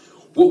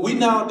 Well, we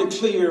now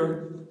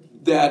declare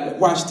that,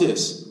 watch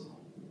this.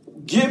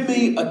 Give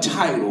me a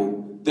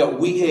title that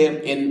we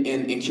have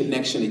in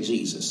connection to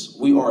Jesus.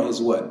 We are his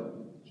what?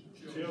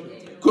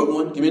 Good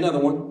one. Give me another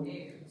one.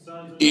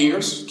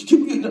 Ears.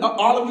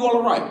 All of you all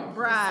are right.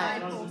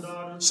 Bride.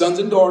 Sons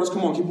and daughters.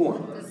 Come on, keep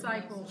going.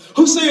 Disciples.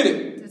 Who said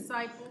it?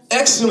 Disciples.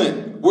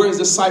 Excellent. Where is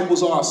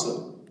disciples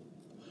also?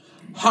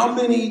 How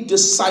many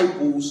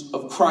disciples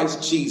of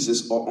Christ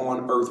Jesus are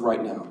on earth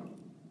right now?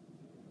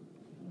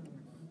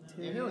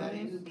 2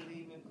 million.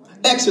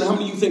 Excellent. How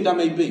many of you think that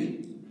may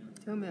be?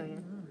 2 million.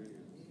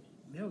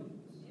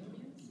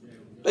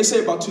 They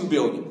say about 2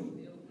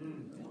 billion.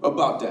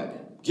 About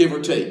that, give or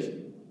take.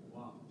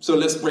 So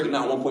let's break it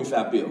down,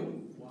 1.5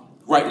 billion.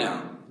 Right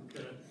now.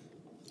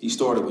 He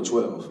started with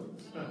 12.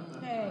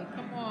 Hey,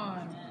 come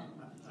on.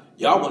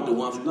 Y'all want the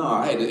one? No,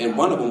 I had to, and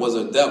one of them was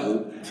a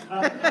devil.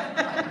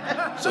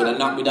 So that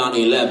knocked me down to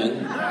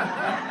 11. Then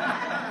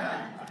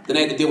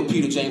I had to deal with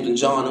Peter, James, and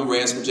John. I'm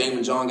rascal. James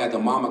and John got the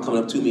mama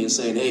coming up to me and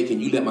saying, hey, can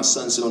you let my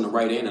son sit on the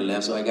right and the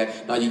left? So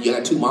now you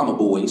got 2 mama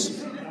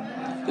boys.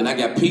 Then I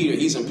got Peter,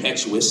 he's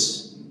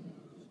impetuous.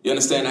 You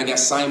understand? I got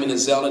Simon the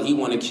Zealot, he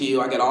wanted to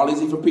kill. I got all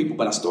these different people,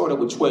 but I started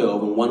with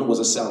 12 and one was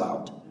a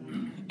sellout.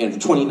 In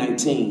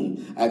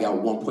 2019, I got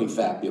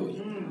 1.5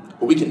 billion.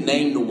 But we can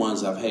name the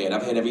ones I've had.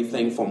 I've had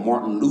everything from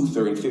Martin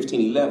Luther in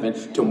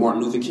 1511 to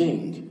Martin Luther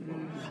King.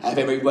 I have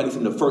everybody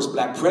from the first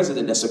black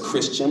president that's a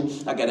Christian.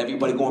 I got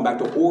everybody going back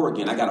to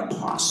Oregon. I got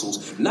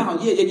apostles. Now,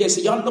 yeah.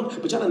 So y'all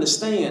look, but y'all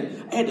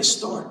understand, I had to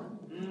start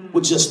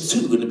with just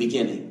 2 in the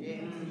beginning.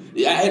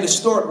 I had to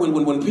start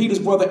when Peter's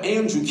brother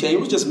Andrew came. It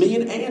was just me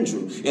and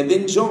Andrew. And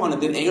then John. And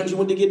then Andrew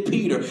went to get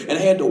Peter. And I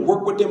had to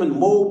work with them and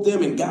mold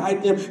them and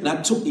guide them. And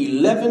I took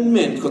 11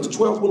 men because the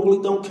 12th one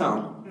really don't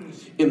count.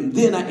 And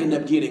then I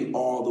ended up getting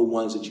all the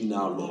ones that you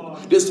now know.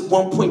 There's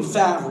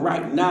 1.5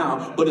 right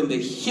now. But in the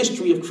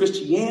history of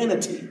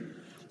Christianity,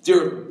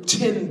 there are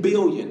 10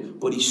 billion.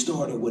 But he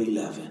started with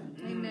 11.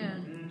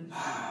 Amen.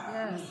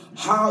 Yes.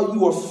 How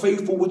you are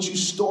faithful, what you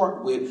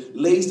start with,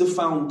 lays the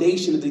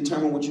foundation to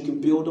determine what you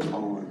can build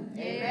upon.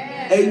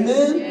 Amen.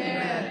 Amen?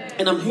 Yes.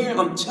 And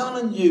I'm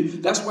telling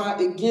you, that's why,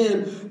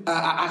 again,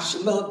 I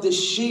love to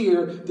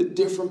share the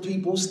different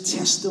people's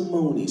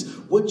testimonies.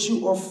 What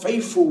you are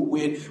faithful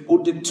with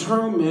will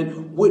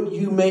determine what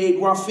you may.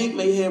 Rafiq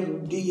may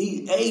have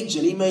the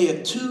agent. He may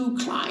have 2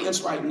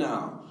 clients right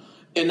now.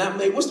 And that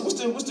may, what's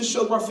the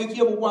show, Rafiq?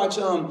 You ever watch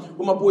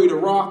with my boy The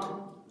Rock?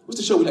 What's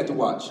the show we like to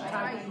watch?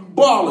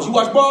 Ballers. You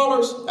watch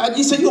Ballers?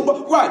 You say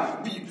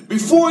right.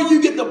 Before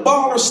you get the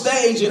Baller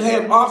stage and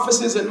have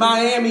offices in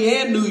Miami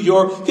and New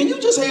York, can you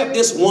just have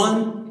this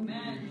one?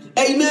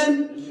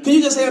 Amen. Can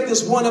you just have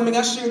this one? I mean,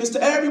 I share this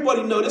to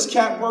everybody. Know this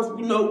cat worth, I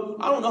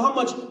don't know how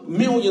much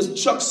millions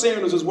Chuck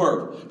Sanders is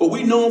worth, but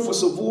we know him for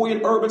Savoy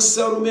and Urban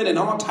Settlement and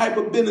all type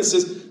of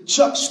businesses.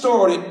 Chuck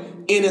started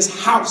in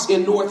his house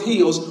in North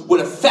Hills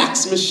with a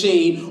fax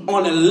machine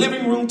on a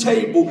living room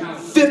table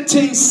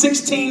 15,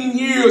 16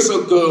 years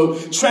ago,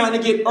 trying to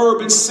get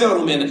urban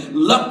settlement,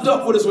 lucked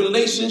up with his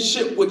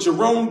relationship with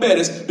Jerome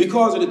Bettis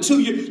because of the 2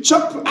 year.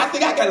 Chuck, I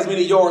think I got as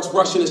many yards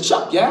rushing as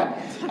Chuck, yeah?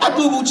 I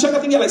Googled Chuck, I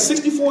think he had like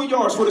 64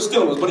 yards for the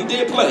Steelers, but he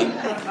did play. For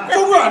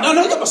right, no,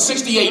 he got about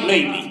 68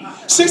 maybe.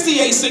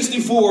 68,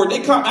 64,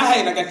 they come, I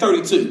had like at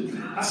 32.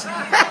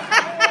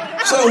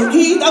 So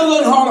he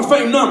doesn't Hall of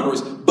Fame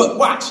numbers, but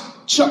watch,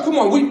 Chuck, come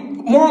on,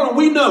 Marlon,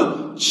 we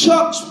know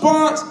Chuck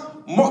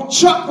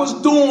was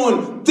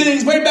doing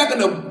things way back in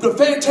the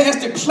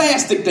fantastic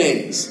plastic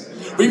days.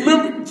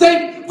 Remember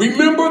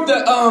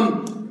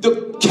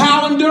the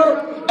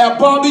calendar at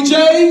Bobby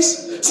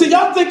J's? See,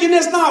 y'all thinking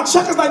this now.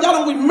 Chuck is like, y'all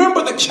don't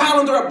remember the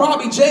calendar at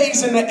Bobby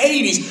J's in the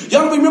 80s.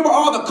 Y'all don't remember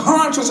all the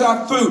contras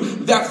I threw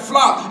that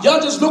flopped. Y'all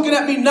just looking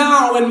at me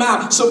now in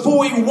my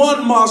Savoy 1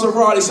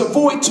 Maserati,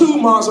 Savoy 2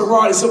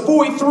 Maserati,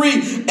 Savoy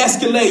 3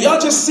 Escalade.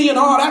 Y'all just seeing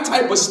all that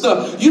type of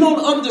stuff. You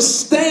don't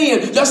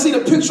understand. Y'all see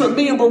the picture of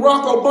me and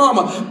Barack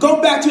Obama.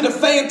 Go back to the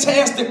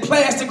fantastic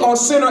plastic on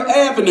Center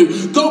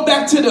Avenue. Go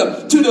back to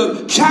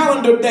the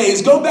calendar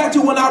days. Go back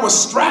to when I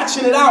was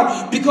scratching it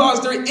out,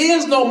 because there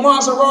is no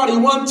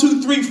Maserati 1,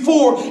 2, 3,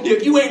 4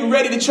 if you ain't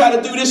ready to try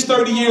to do this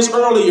 30 years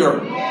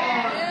earlier.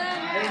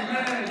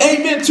 Yeah.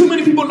 Amen. Too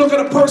many people look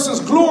at a person's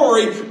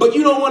glory, but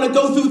you don't want to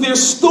go through their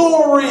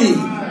story.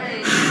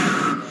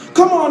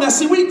 Come on now,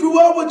 see, we grew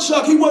up with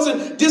Chuck.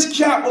 This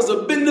cat was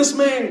a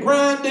businessman,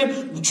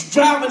 grinding,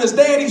 driving his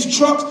daddy's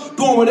trucks,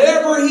 doing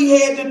whatever he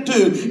had to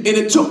do.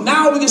 And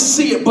now we can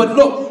see it. But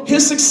look,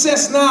 his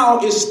success now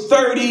is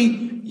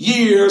 30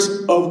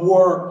 years of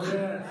work.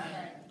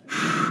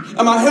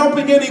 Am I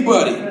helping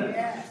anybody?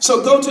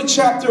 So go to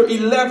chapter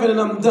 11 and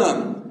I'm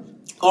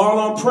done. All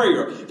on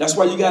prayer. That's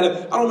why you got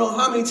to, I don't know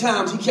how many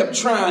times he kept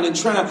trying and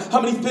trying.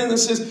 How many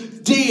businesses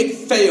did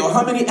fail?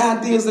 How many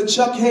ideas that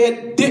Chuck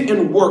had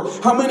didn't work?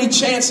 How many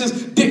chances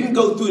didn't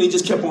go through? And he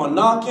just kept on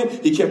knocking.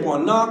 He kept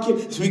on knocking.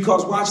 It's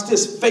because, watch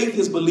this, faith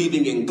is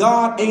believing in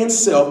God and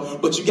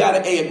self, but you got to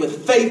add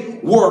with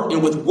faith, work,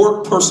 and with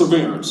work,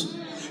 perseverance.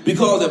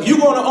 Because if you're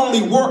going to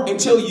only work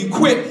until you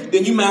quit,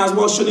 then you might as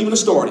well shouldn't even have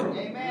started.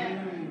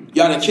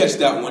 Y'all didn't catch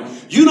that one.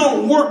 You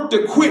don't work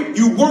to quit.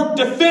 You work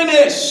to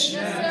finish. Yes,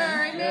 sir.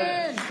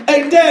 Amen.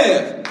 Hey,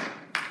 Dev,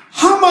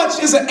 how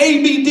much is an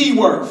ABD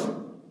worth?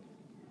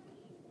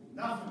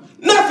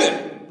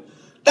 Nothing.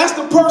 That's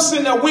the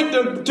person that went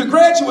to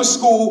graduate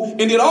school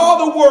and did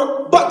all the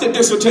work but the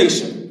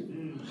dissertation.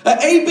 An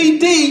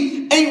ABD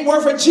ain't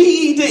worth a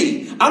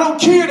GED. I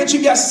don't care that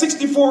you got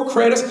 64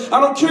 credits.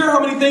 I don't care how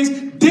many things.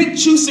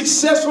 Did you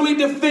successfully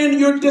defend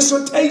your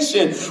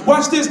dissertation?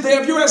 Watch this,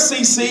 Dave. You're at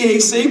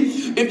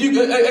CCAC. If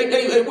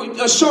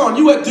you, Sean,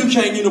 you at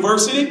Duquesne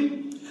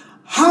University.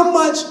 How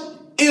much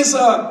is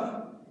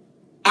I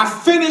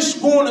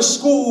finished going to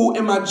school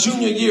in my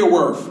junior year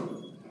worth?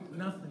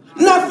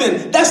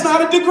 Nothing. That's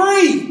not a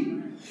degree.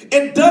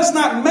 It does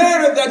not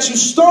matter that you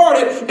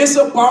started. It's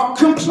about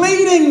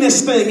completing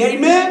this thing.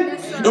 Amen?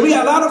 Yes, and we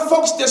got a lot of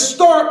folks that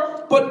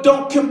start but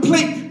don't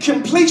complete.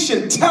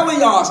 Completion,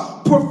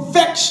 teleos,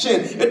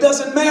 perfection. It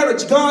doesn't matter.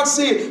 God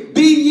said,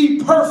 be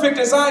ye perfect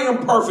as I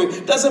am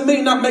perfect. Doesn't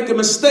mean not make a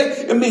mistake.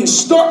 It means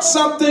start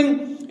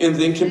something and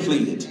then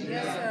complete it.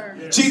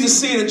 Yes, Jesus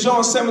said in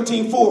John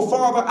 17:4,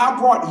 Father, I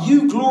brought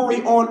you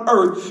glory on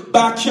earth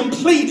by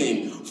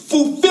completing,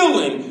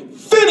 fulfilling,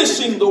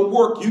 finishing the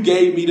work you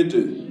gave me to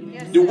do.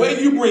 The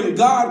way you bring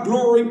God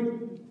glory,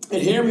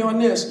 and hear me on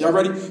this. Y'all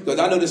ready? Because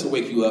I know this will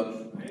wake you up.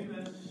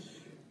 Amen.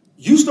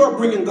 You start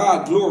bringing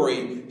God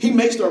glory, he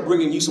may start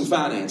bringing you some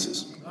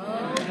finances.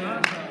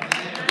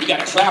 You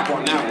got to clap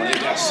on that one.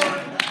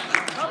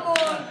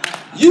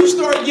 You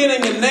start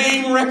getting a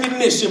name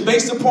recognition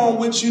based upon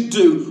what you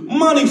do.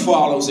 Money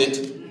follows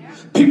it.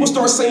 People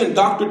start saying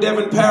Dr.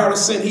 Devin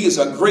Patterson, he is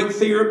a great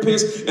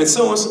therapist, and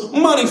so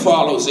on. Money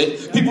follows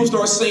it. People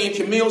start saying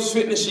Camille's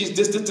Fitness, she's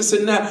this,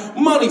 and that.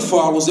 Money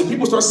follows it.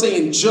 People start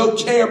saying Joe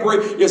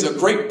Cabray is a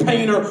great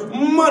painter.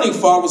 Money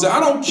follows it. I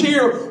don't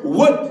care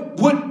what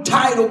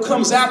title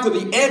comes after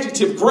the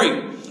adjective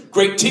great.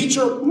 Great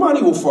teacher,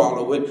 money will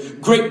follow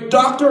it. Great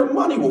doctor,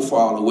 money will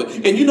follow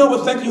it. And you know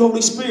what? Thank you,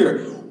 Holy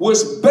Spirit.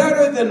 What's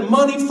better than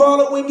money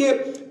following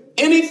it?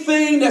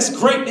 Anything that's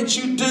great that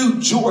you do,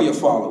 joy will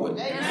follow it.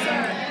 Yes,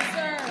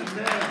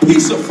 sir.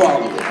 Peace will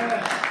follow it.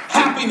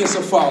 Happiness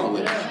will follow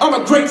it. I'm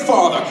a great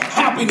father.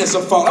 Happiness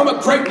will follow. I'm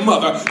a great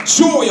mother.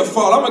 Joy will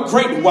follow. I'm a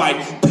great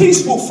wife.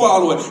 Peace will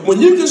follow it. When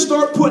you can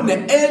start putting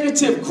the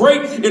adjective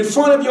great in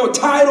front of your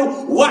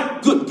title,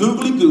 what good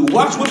googly goo.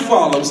 Watch what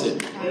follows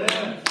it.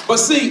 But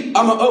see,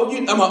 I'm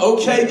a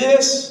okay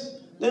this,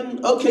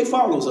 then okay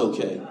follows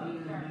okay.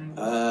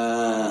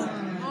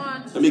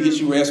 Let me get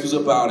you rascals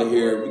up out of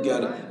here. We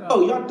got to.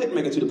 Oh, y'all didn't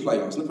make it to the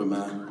playoffs. Never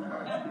mind.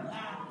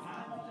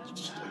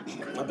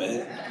 My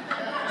bad.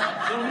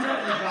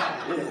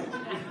 Yeah.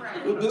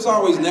 There's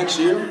always next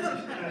year.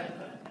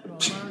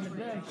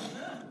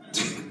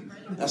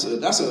 That's a.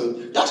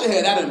 Y'all should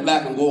have that in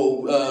black and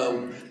gold.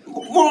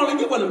 Marlon,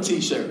 get one of them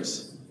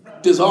t-shirts.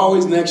 There's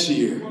always next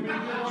year.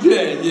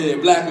 Yeah,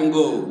 black and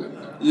gold.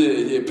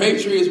 Yeah.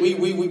 Patriots,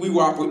 we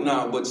rock with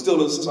now, but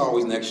still it's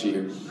always next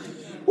year.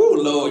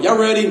 Woo, Lord. Y'all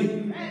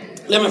ready?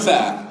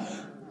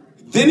 11:5.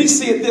 Then he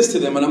said this to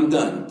them, and I'm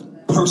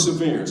done.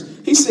 Perseverance.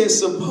 He says,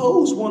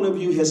 suppose one of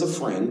you has a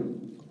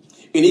friend,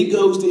 and he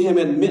goes to him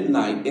at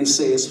midnight and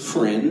says,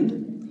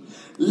 friend,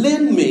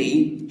 lend me,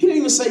 he didn't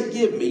even say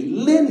give me,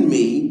 lend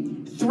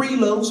me 3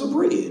 loaves of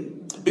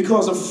bread.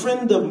 Because a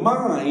friend of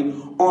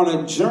mine on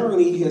a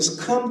journey has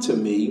come to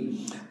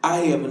me. I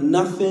have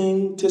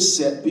nothing to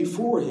set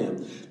before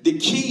him. The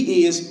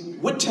key is,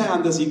 what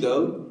time does he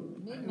go?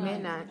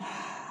 Midnight.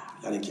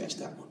 I didn't catch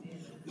that one.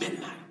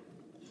 Midnight.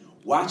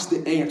 Watch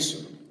the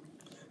answer.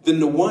 Then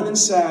the one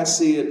inside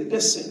said,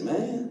 listen,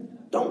 man,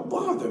 don't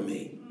bother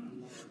me.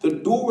 The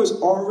door is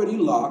already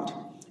locked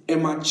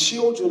and my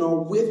children are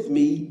with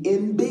me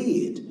in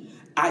bed.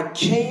 I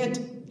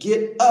can't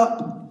get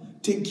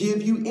up to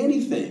give you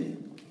anything.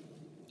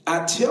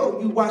 I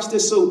tell you, watch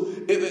this. So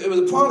it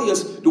was probably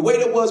the way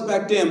it was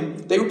back then,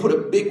 they would put a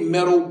big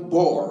metal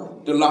bar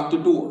to lock the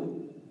door.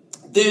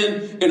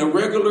 Then in a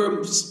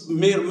regular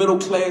middle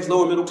class,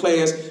 lower middle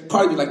class,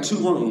 probably like 2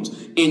 rooms.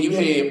 And you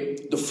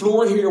had the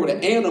floor here where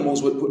the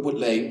animals would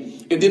lay.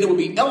 And then it would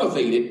be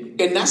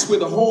elevated. And that's where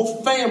the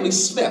whole family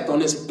slept on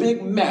this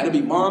big mat. It'd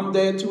be mom,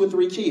 dad, 2 or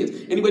 3 kids.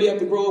 Anybody have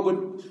to grow up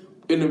with,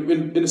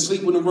 in the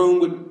sleep in the room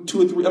with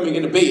 2 or 3,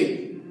 in the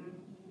bed?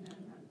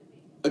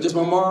 Just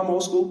my mom,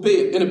 old school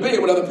bed. In the bed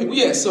with other people.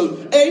 Yeah, so,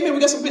 hey, man, we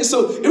got some beds.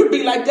 So it would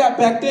be like that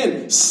back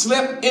then.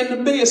 Slept in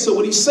the bed. So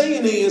what he's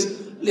saying is,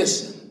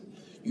 listen,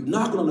 you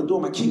knocking on the door,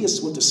 my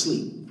kids went to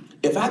sleep.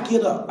 If I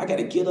get up, I got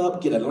to get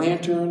up, get a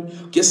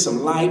lantern, get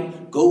some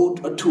light, go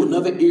to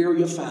another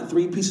area, find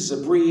 3 pieces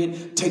of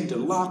bread, take the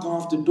lock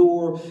off the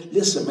door.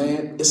 Listen,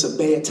 man, it's a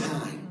bad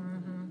time.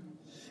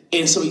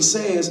 And so he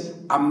says,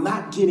 I'm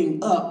not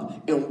getting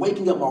up and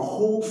waking up my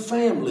whole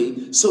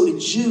family so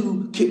that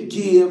you could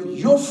give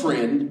your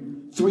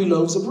friend 3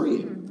 loaves of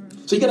bread.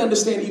 So you got to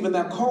understand, even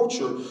that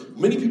culture,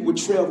 many people would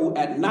travel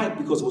at night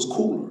because it was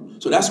cooler.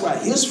 So that's why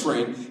his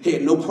friend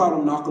had no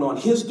problem knocking on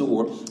his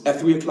door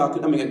at 12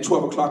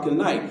 o'clock at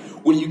night.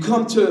 When you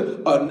come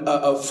to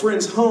a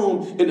friend's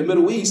home in the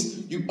Middle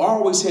East, you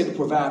always had to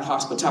provide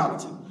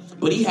hospitality.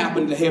 But he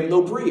happened to have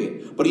no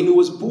bread. But he knew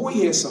his boy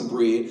had some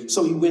bread,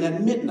 so he went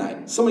at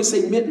midnight. Somebody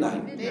say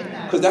midnight.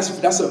 Because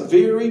that's a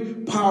very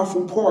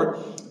powerful part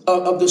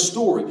of the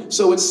story.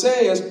 So it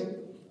says,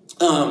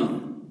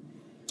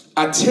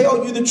 I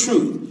tell you the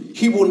truth,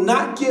 he will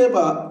not give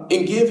up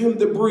and give him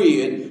the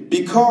bread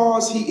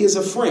because he is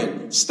a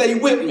friend. Stay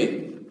with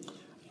me.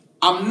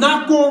 I'm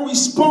not going to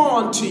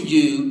respond to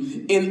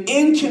you and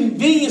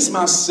inconvenience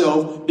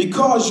myself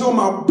because you're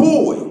my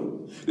boy.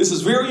 This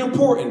is very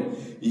important.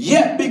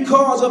 Yet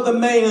because of the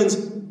man's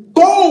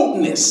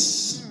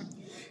boldness,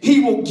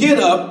 he will get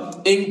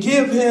up and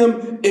give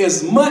him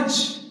as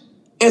much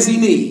as he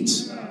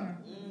needs.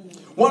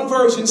 One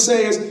version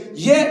says,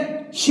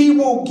 yet he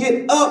will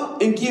get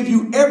up and give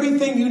you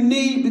everything you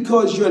need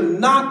because you're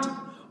not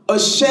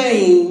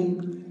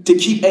ashamed to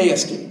keep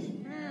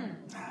asking.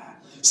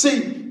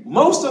 See,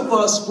 most of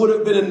us would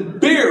have been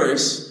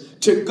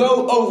embarrassed to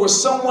go over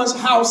someone's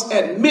house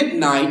at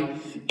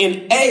midnight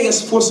and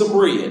ask for some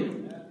bread.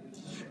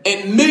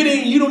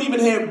 Admitting you don't even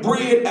have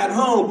bread at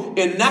home.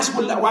 And that's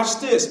what, watch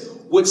this,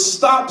 what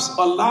stops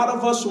a lot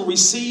of us from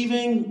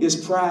receiving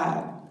is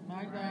pride.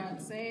 My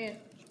God, say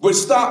it. But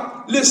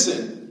stop,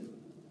 listen,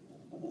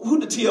 who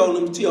the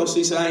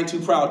TLC said, I ain't too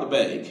proud to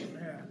beg.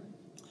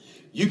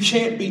 You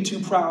can't be too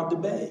proud to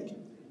beg.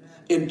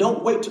 And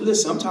don't wait to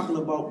listen. I'm talking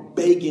about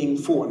begging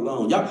for a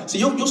loan. Y'all, see,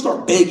 you'll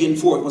start begging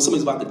for it when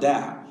somebody's about to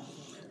die.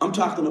 I'm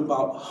talking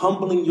about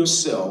humbling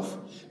yourself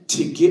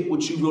to get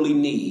what you really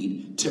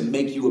need to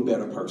make you a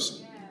better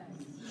person.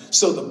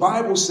 So the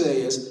Bible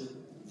says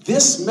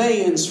this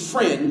man's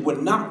friend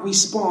would not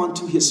respond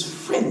to his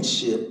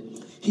friendship.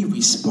 He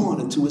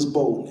responded to his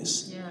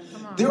boldness.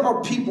 There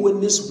are people in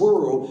this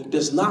world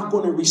that's not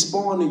going to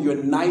respond to your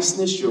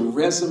niceness, your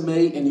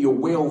resume, and your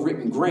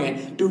well-written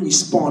grant. They're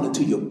responding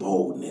to your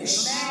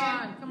boldness.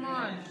 Come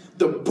on.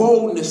 The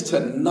boldness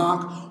to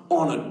knock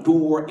on a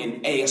door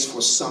and ask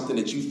for something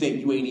that you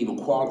think you ain't even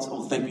qualified.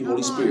 Oh, thank you,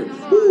 Holy Spirit.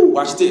 Woo,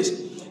 watch this.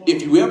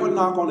 If you ever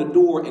knock on the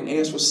door and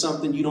ask for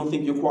something you don't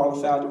think you're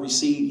qualified to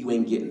receive, you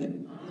ain't getting it.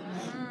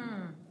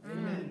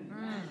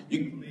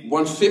 You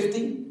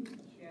 150,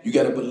 you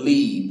got to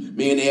believe.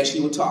 Me and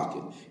Ashley were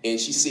talking. And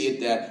she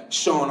said that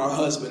Sean, her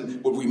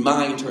husband, would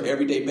remind her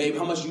every day, babe,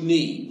 how much you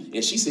need?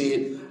 And she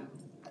said,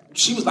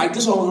 she was like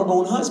this on her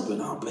own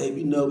husband. Oh,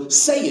 baby, no,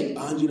 say it,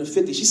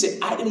 150. She said,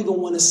 I didn't even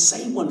want to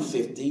say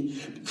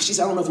 150. Because she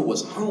said, I don't know if it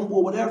was humble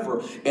or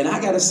whatever. And I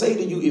got to say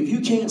to you, if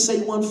you can't say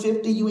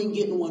 150, you ain't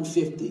getting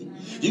 150.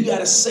 You got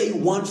to say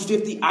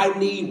 150. I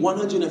need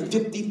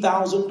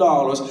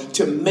 $150,000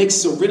 to make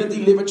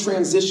Serenity Living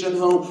Transition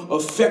Home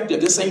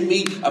effective. This ain't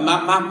me.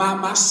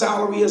 My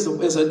salary as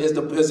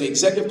the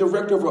executive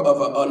director of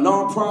a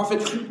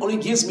nonprofit only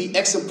gives me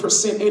X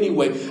percent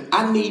anyway.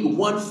 I need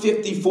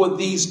 150 for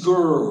these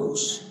girls.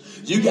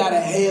 You got to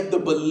have the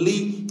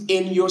belief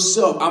in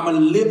yourself. I'm a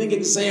living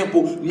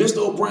example. Mr.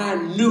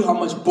 O'Brien knew how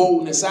much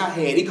boldness I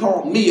had. He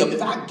called me up.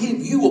 If I give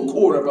you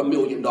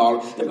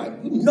 $250,000, they're like,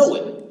 you know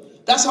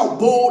it. That's how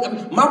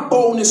bold. My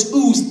boldness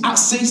oozed. I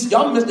see.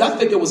 Y'all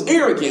think it was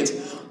arrogance.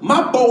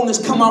 My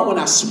boldness come out when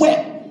I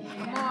sweat.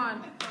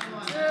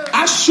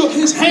 I shook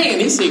his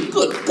hand. He said,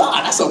 good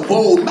God, that's a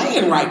bold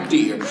man right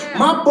there.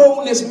 My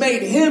boldness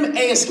made him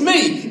ask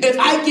me, if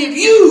I give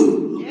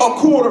you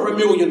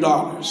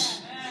 $250,000,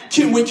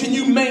 can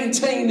you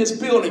maintain this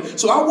building?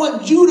 So I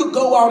want you to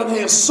go out and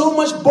have so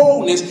much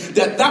boldness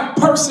that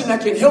person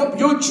that can help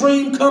your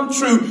dream come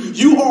true,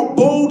 you are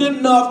bold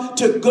enough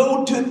to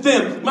go to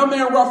them. My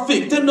man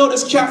Rafiq didn't know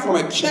this cat from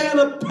a can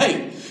of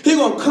paint. He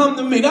gonna come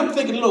to me. I'm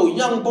thinking, little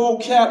young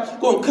bold cat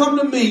gonna come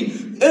to me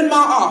in my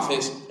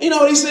office. You know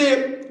what he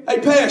said? Hey,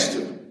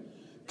 Pastor,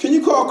 can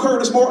you call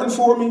Curtis Martin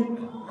for me?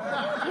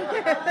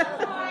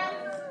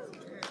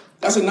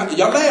 That's a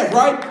y'all laugh,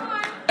 right?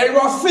 Hey,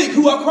 Rafiq,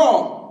 who I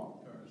call?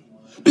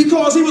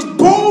 Because he was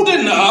bold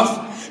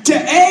enough to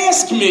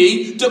ask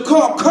me to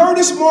call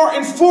Curtis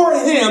Martin for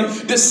him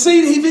to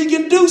see if he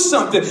can do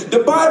something.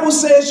 The Bible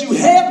says you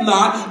have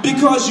not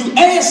because you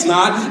ask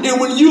not.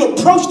 And when you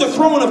approach the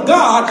throne of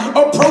God,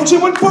 approach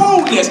it with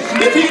boldness.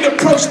 If he'd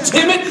approached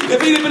timid, if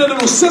he'd been a little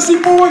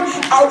sissy boy,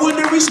 I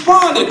wouldn't have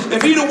responded.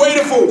 If he'd have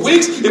waited for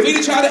weeks, if he'd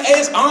have tried to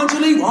ask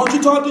Anjali, why don't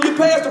you talk to your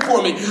pastor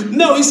for me?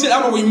 No, he said,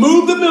 I'm going to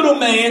remove the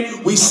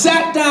middleman. We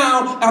sat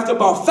down. After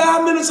about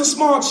 5 minutes of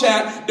small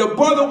chat, the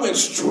brother went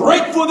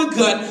straight for the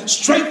gut,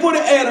 straight for the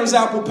Adam's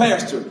apple.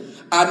 Pastor,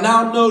 I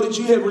now know that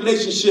you have a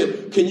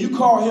relationship. Can you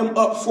call him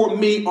up for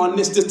me on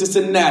this,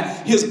 and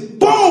that? His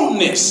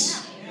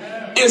boldness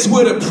is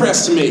what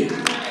impressed me.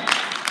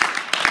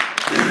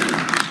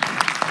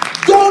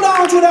 Go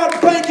down to that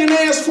bank and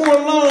ask for a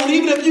loan,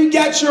 even if you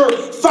got your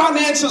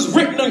finances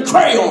written in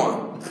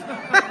crayon.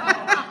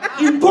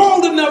 You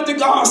bold enough to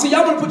go. See,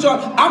 y'all want to put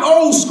I'm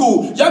old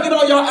school. Y'all get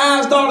all your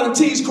I's dotted and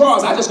T's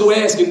crossed. I just go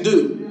ask and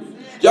do.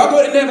 Y'all go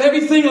ahead and have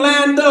everything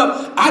lined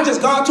up.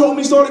 God told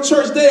me to start a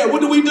church there.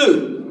 What do? We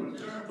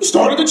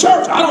started the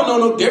church. I don't know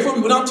no different.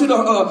 We went out to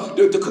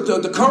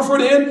the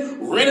Comfort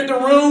Inn, rented the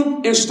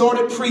room, and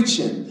started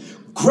preaching.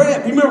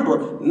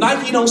 Remember,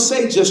 Nike don't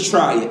say just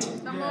try it.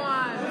 Come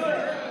on.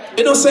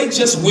 It don't say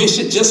just wish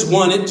it, just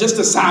want it, just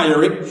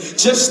desire it,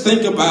 just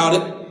think about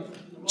it,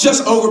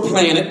 just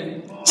overplan it.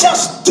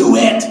 Just do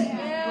it.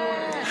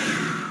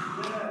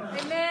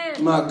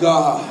 Amen. My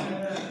God.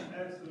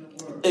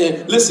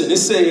 And listen, it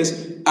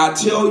says, I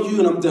tell you,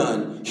 and I'm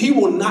done, he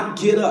will not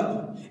get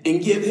up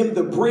and give him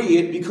the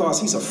bread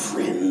because he's a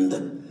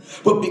friend.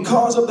 But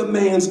because of the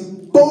man's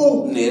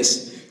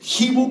boldness,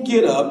 he will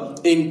get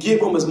up and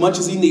give him as much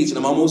as he needs. And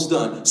I'm almost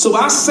done. So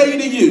I say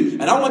to you,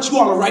 and I want you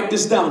all to write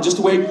this down just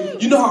the way,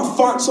 you know how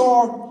fonts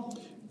are?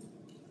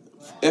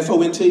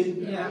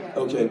 F-O-N-T? Yeah.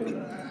 Okay.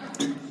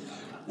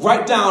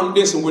 Write down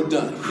this and we're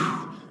done.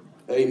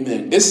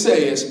 Amen. It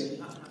says,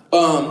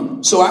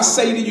 so I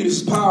say to you,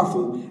 this is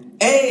powerful.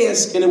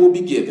 Ask and it will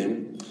be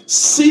given.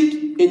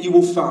 Seek and you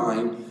will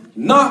find.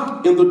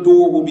 Knock and the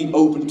door will be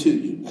open to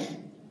you.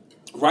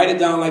 Write it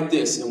down like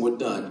this and we're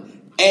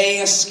done.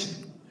 Ask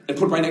and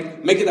put right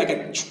next. Make it like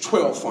a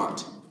 12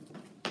 font.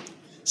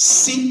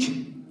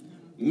 Seek.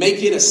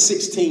 Make it a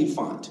 16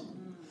 font.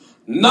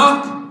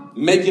 Knock.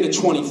 Make it a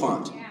 20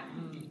 font.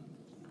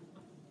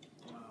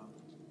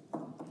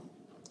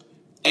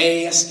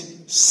 Ask.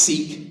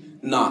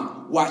 Seek.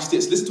 Knock. Watch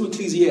this. Listen to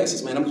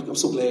Ecclesiastes, man. I'm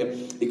so glad.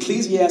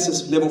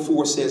 Ecclesiastes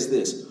 11:4 says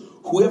this.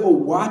 Whoever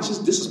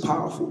watches, this is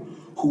powerful.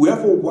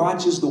 Whoever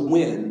watches the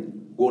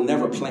wind will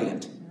never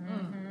plant.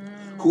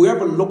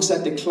 Whoever looks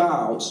at the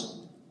clouds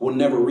will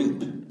never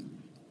reap.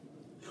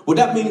 What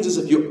that means is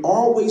if you're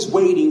always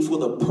waiting for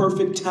the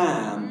perfect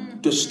time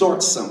to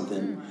start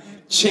something,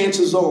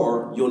 chances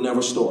are you'll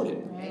never start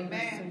it.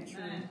 Amen.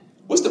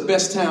 What's the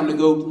best time to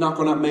go knock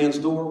on that man's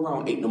door?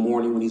 Around 8 in the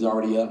morning when he's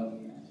already up.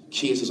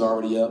 Kids is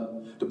already up.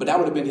 But that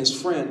would have been his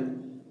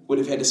friend, would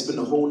have had to spend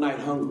the whole night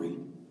hungry.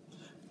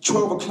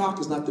 12 o'clock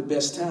is not the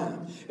best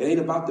time. It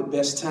ain't about the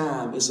best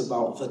time. It's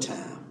about the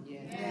time.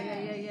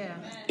 Yeah.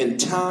 And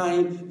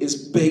time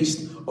is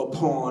based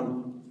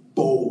upon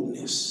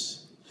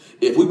boldness.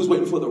 If we was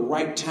waiting for the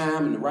right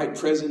time and the right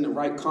president, the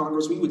right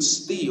Congress, we would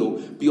still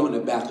be on the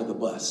back of the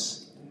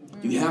bus.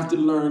 You have to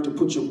learn to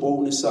put your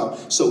boldness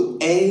out. So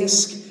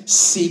ask,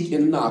 seek,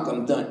 and knock.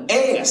 I'm done.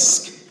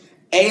 Ask.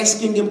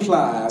 Asking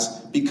implies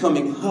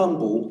becoming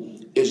humble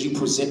as you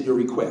present your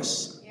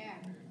requests.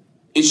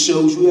 It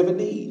shows you have a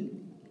need.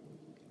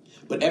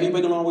 But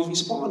everybody don't always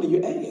respond to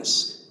your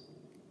ask.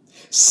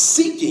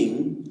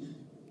 Seeking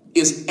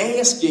is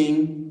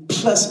asking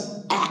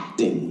plus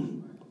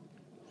acting.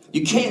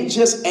 You can't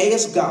just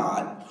ask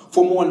God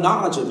for more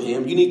knowledge of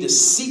him. You need to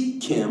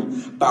seek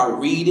him by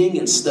reading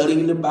and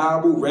studying the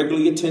Bible,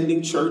 regularly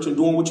attending church and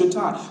doing what you're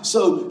taught.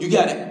 So you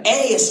got to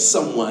ask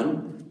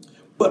someone.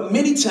 But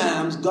many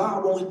times,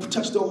 God won't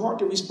touch their heart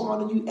to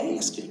respond to you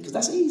asking, because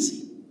that's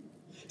easy.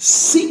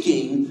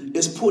 Seeking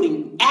is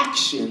putting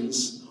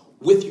actions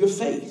with your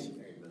faith.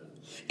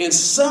 And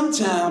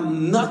sometimes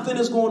nothing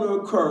is going to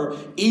occur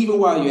even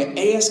while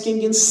you're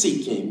asking and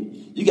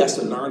seeking. You got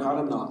to learn how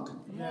to knock.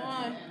 Come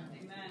on.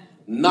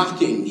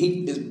 Knocking.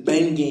 He is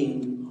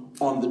banging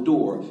on the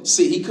door.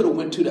 See, he could have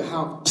went to the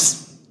house.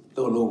 Psst,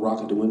 throw a little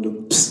rock at the window.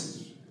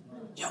 Psst.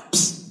 Yo,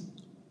 psst.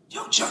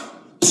 Yo, Joe.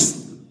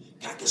 Psst.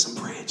 Can I get some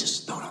bread?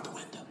 Just throw it out the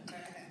window.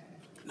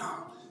 No.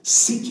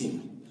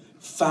 Seeking.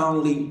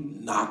 Finally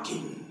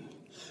knocking.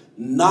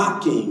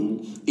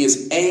 Knocking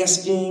is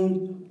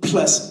asking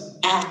plus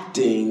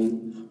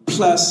acting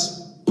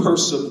plus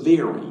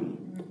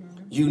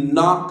persevering. You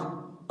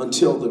knock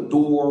until the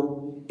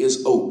door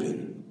is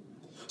open.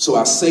 So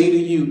I say to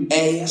you,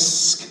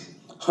 ask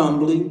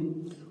humbly.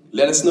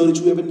 Let us know that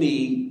you have a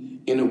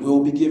need, and it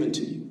will be given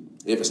to you.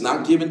 If it's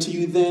not given to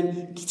you,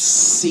 then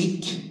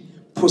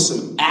seek, put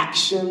some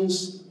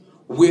actions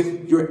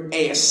with your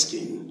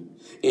asking,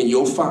 and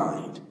you'll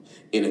find.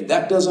 And if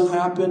that doesn't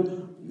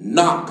happen,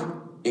 knock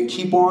and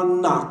keep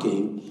on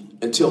knocking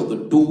until the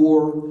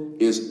door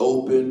is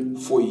open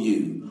for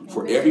you.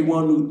 For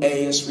everyone who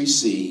asks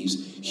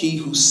receives, he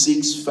who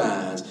seeks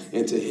finds,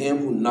 and to him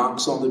who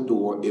knocks on the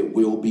door it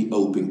will be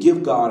open.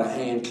 Give God a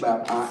hand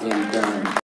clap. I am done.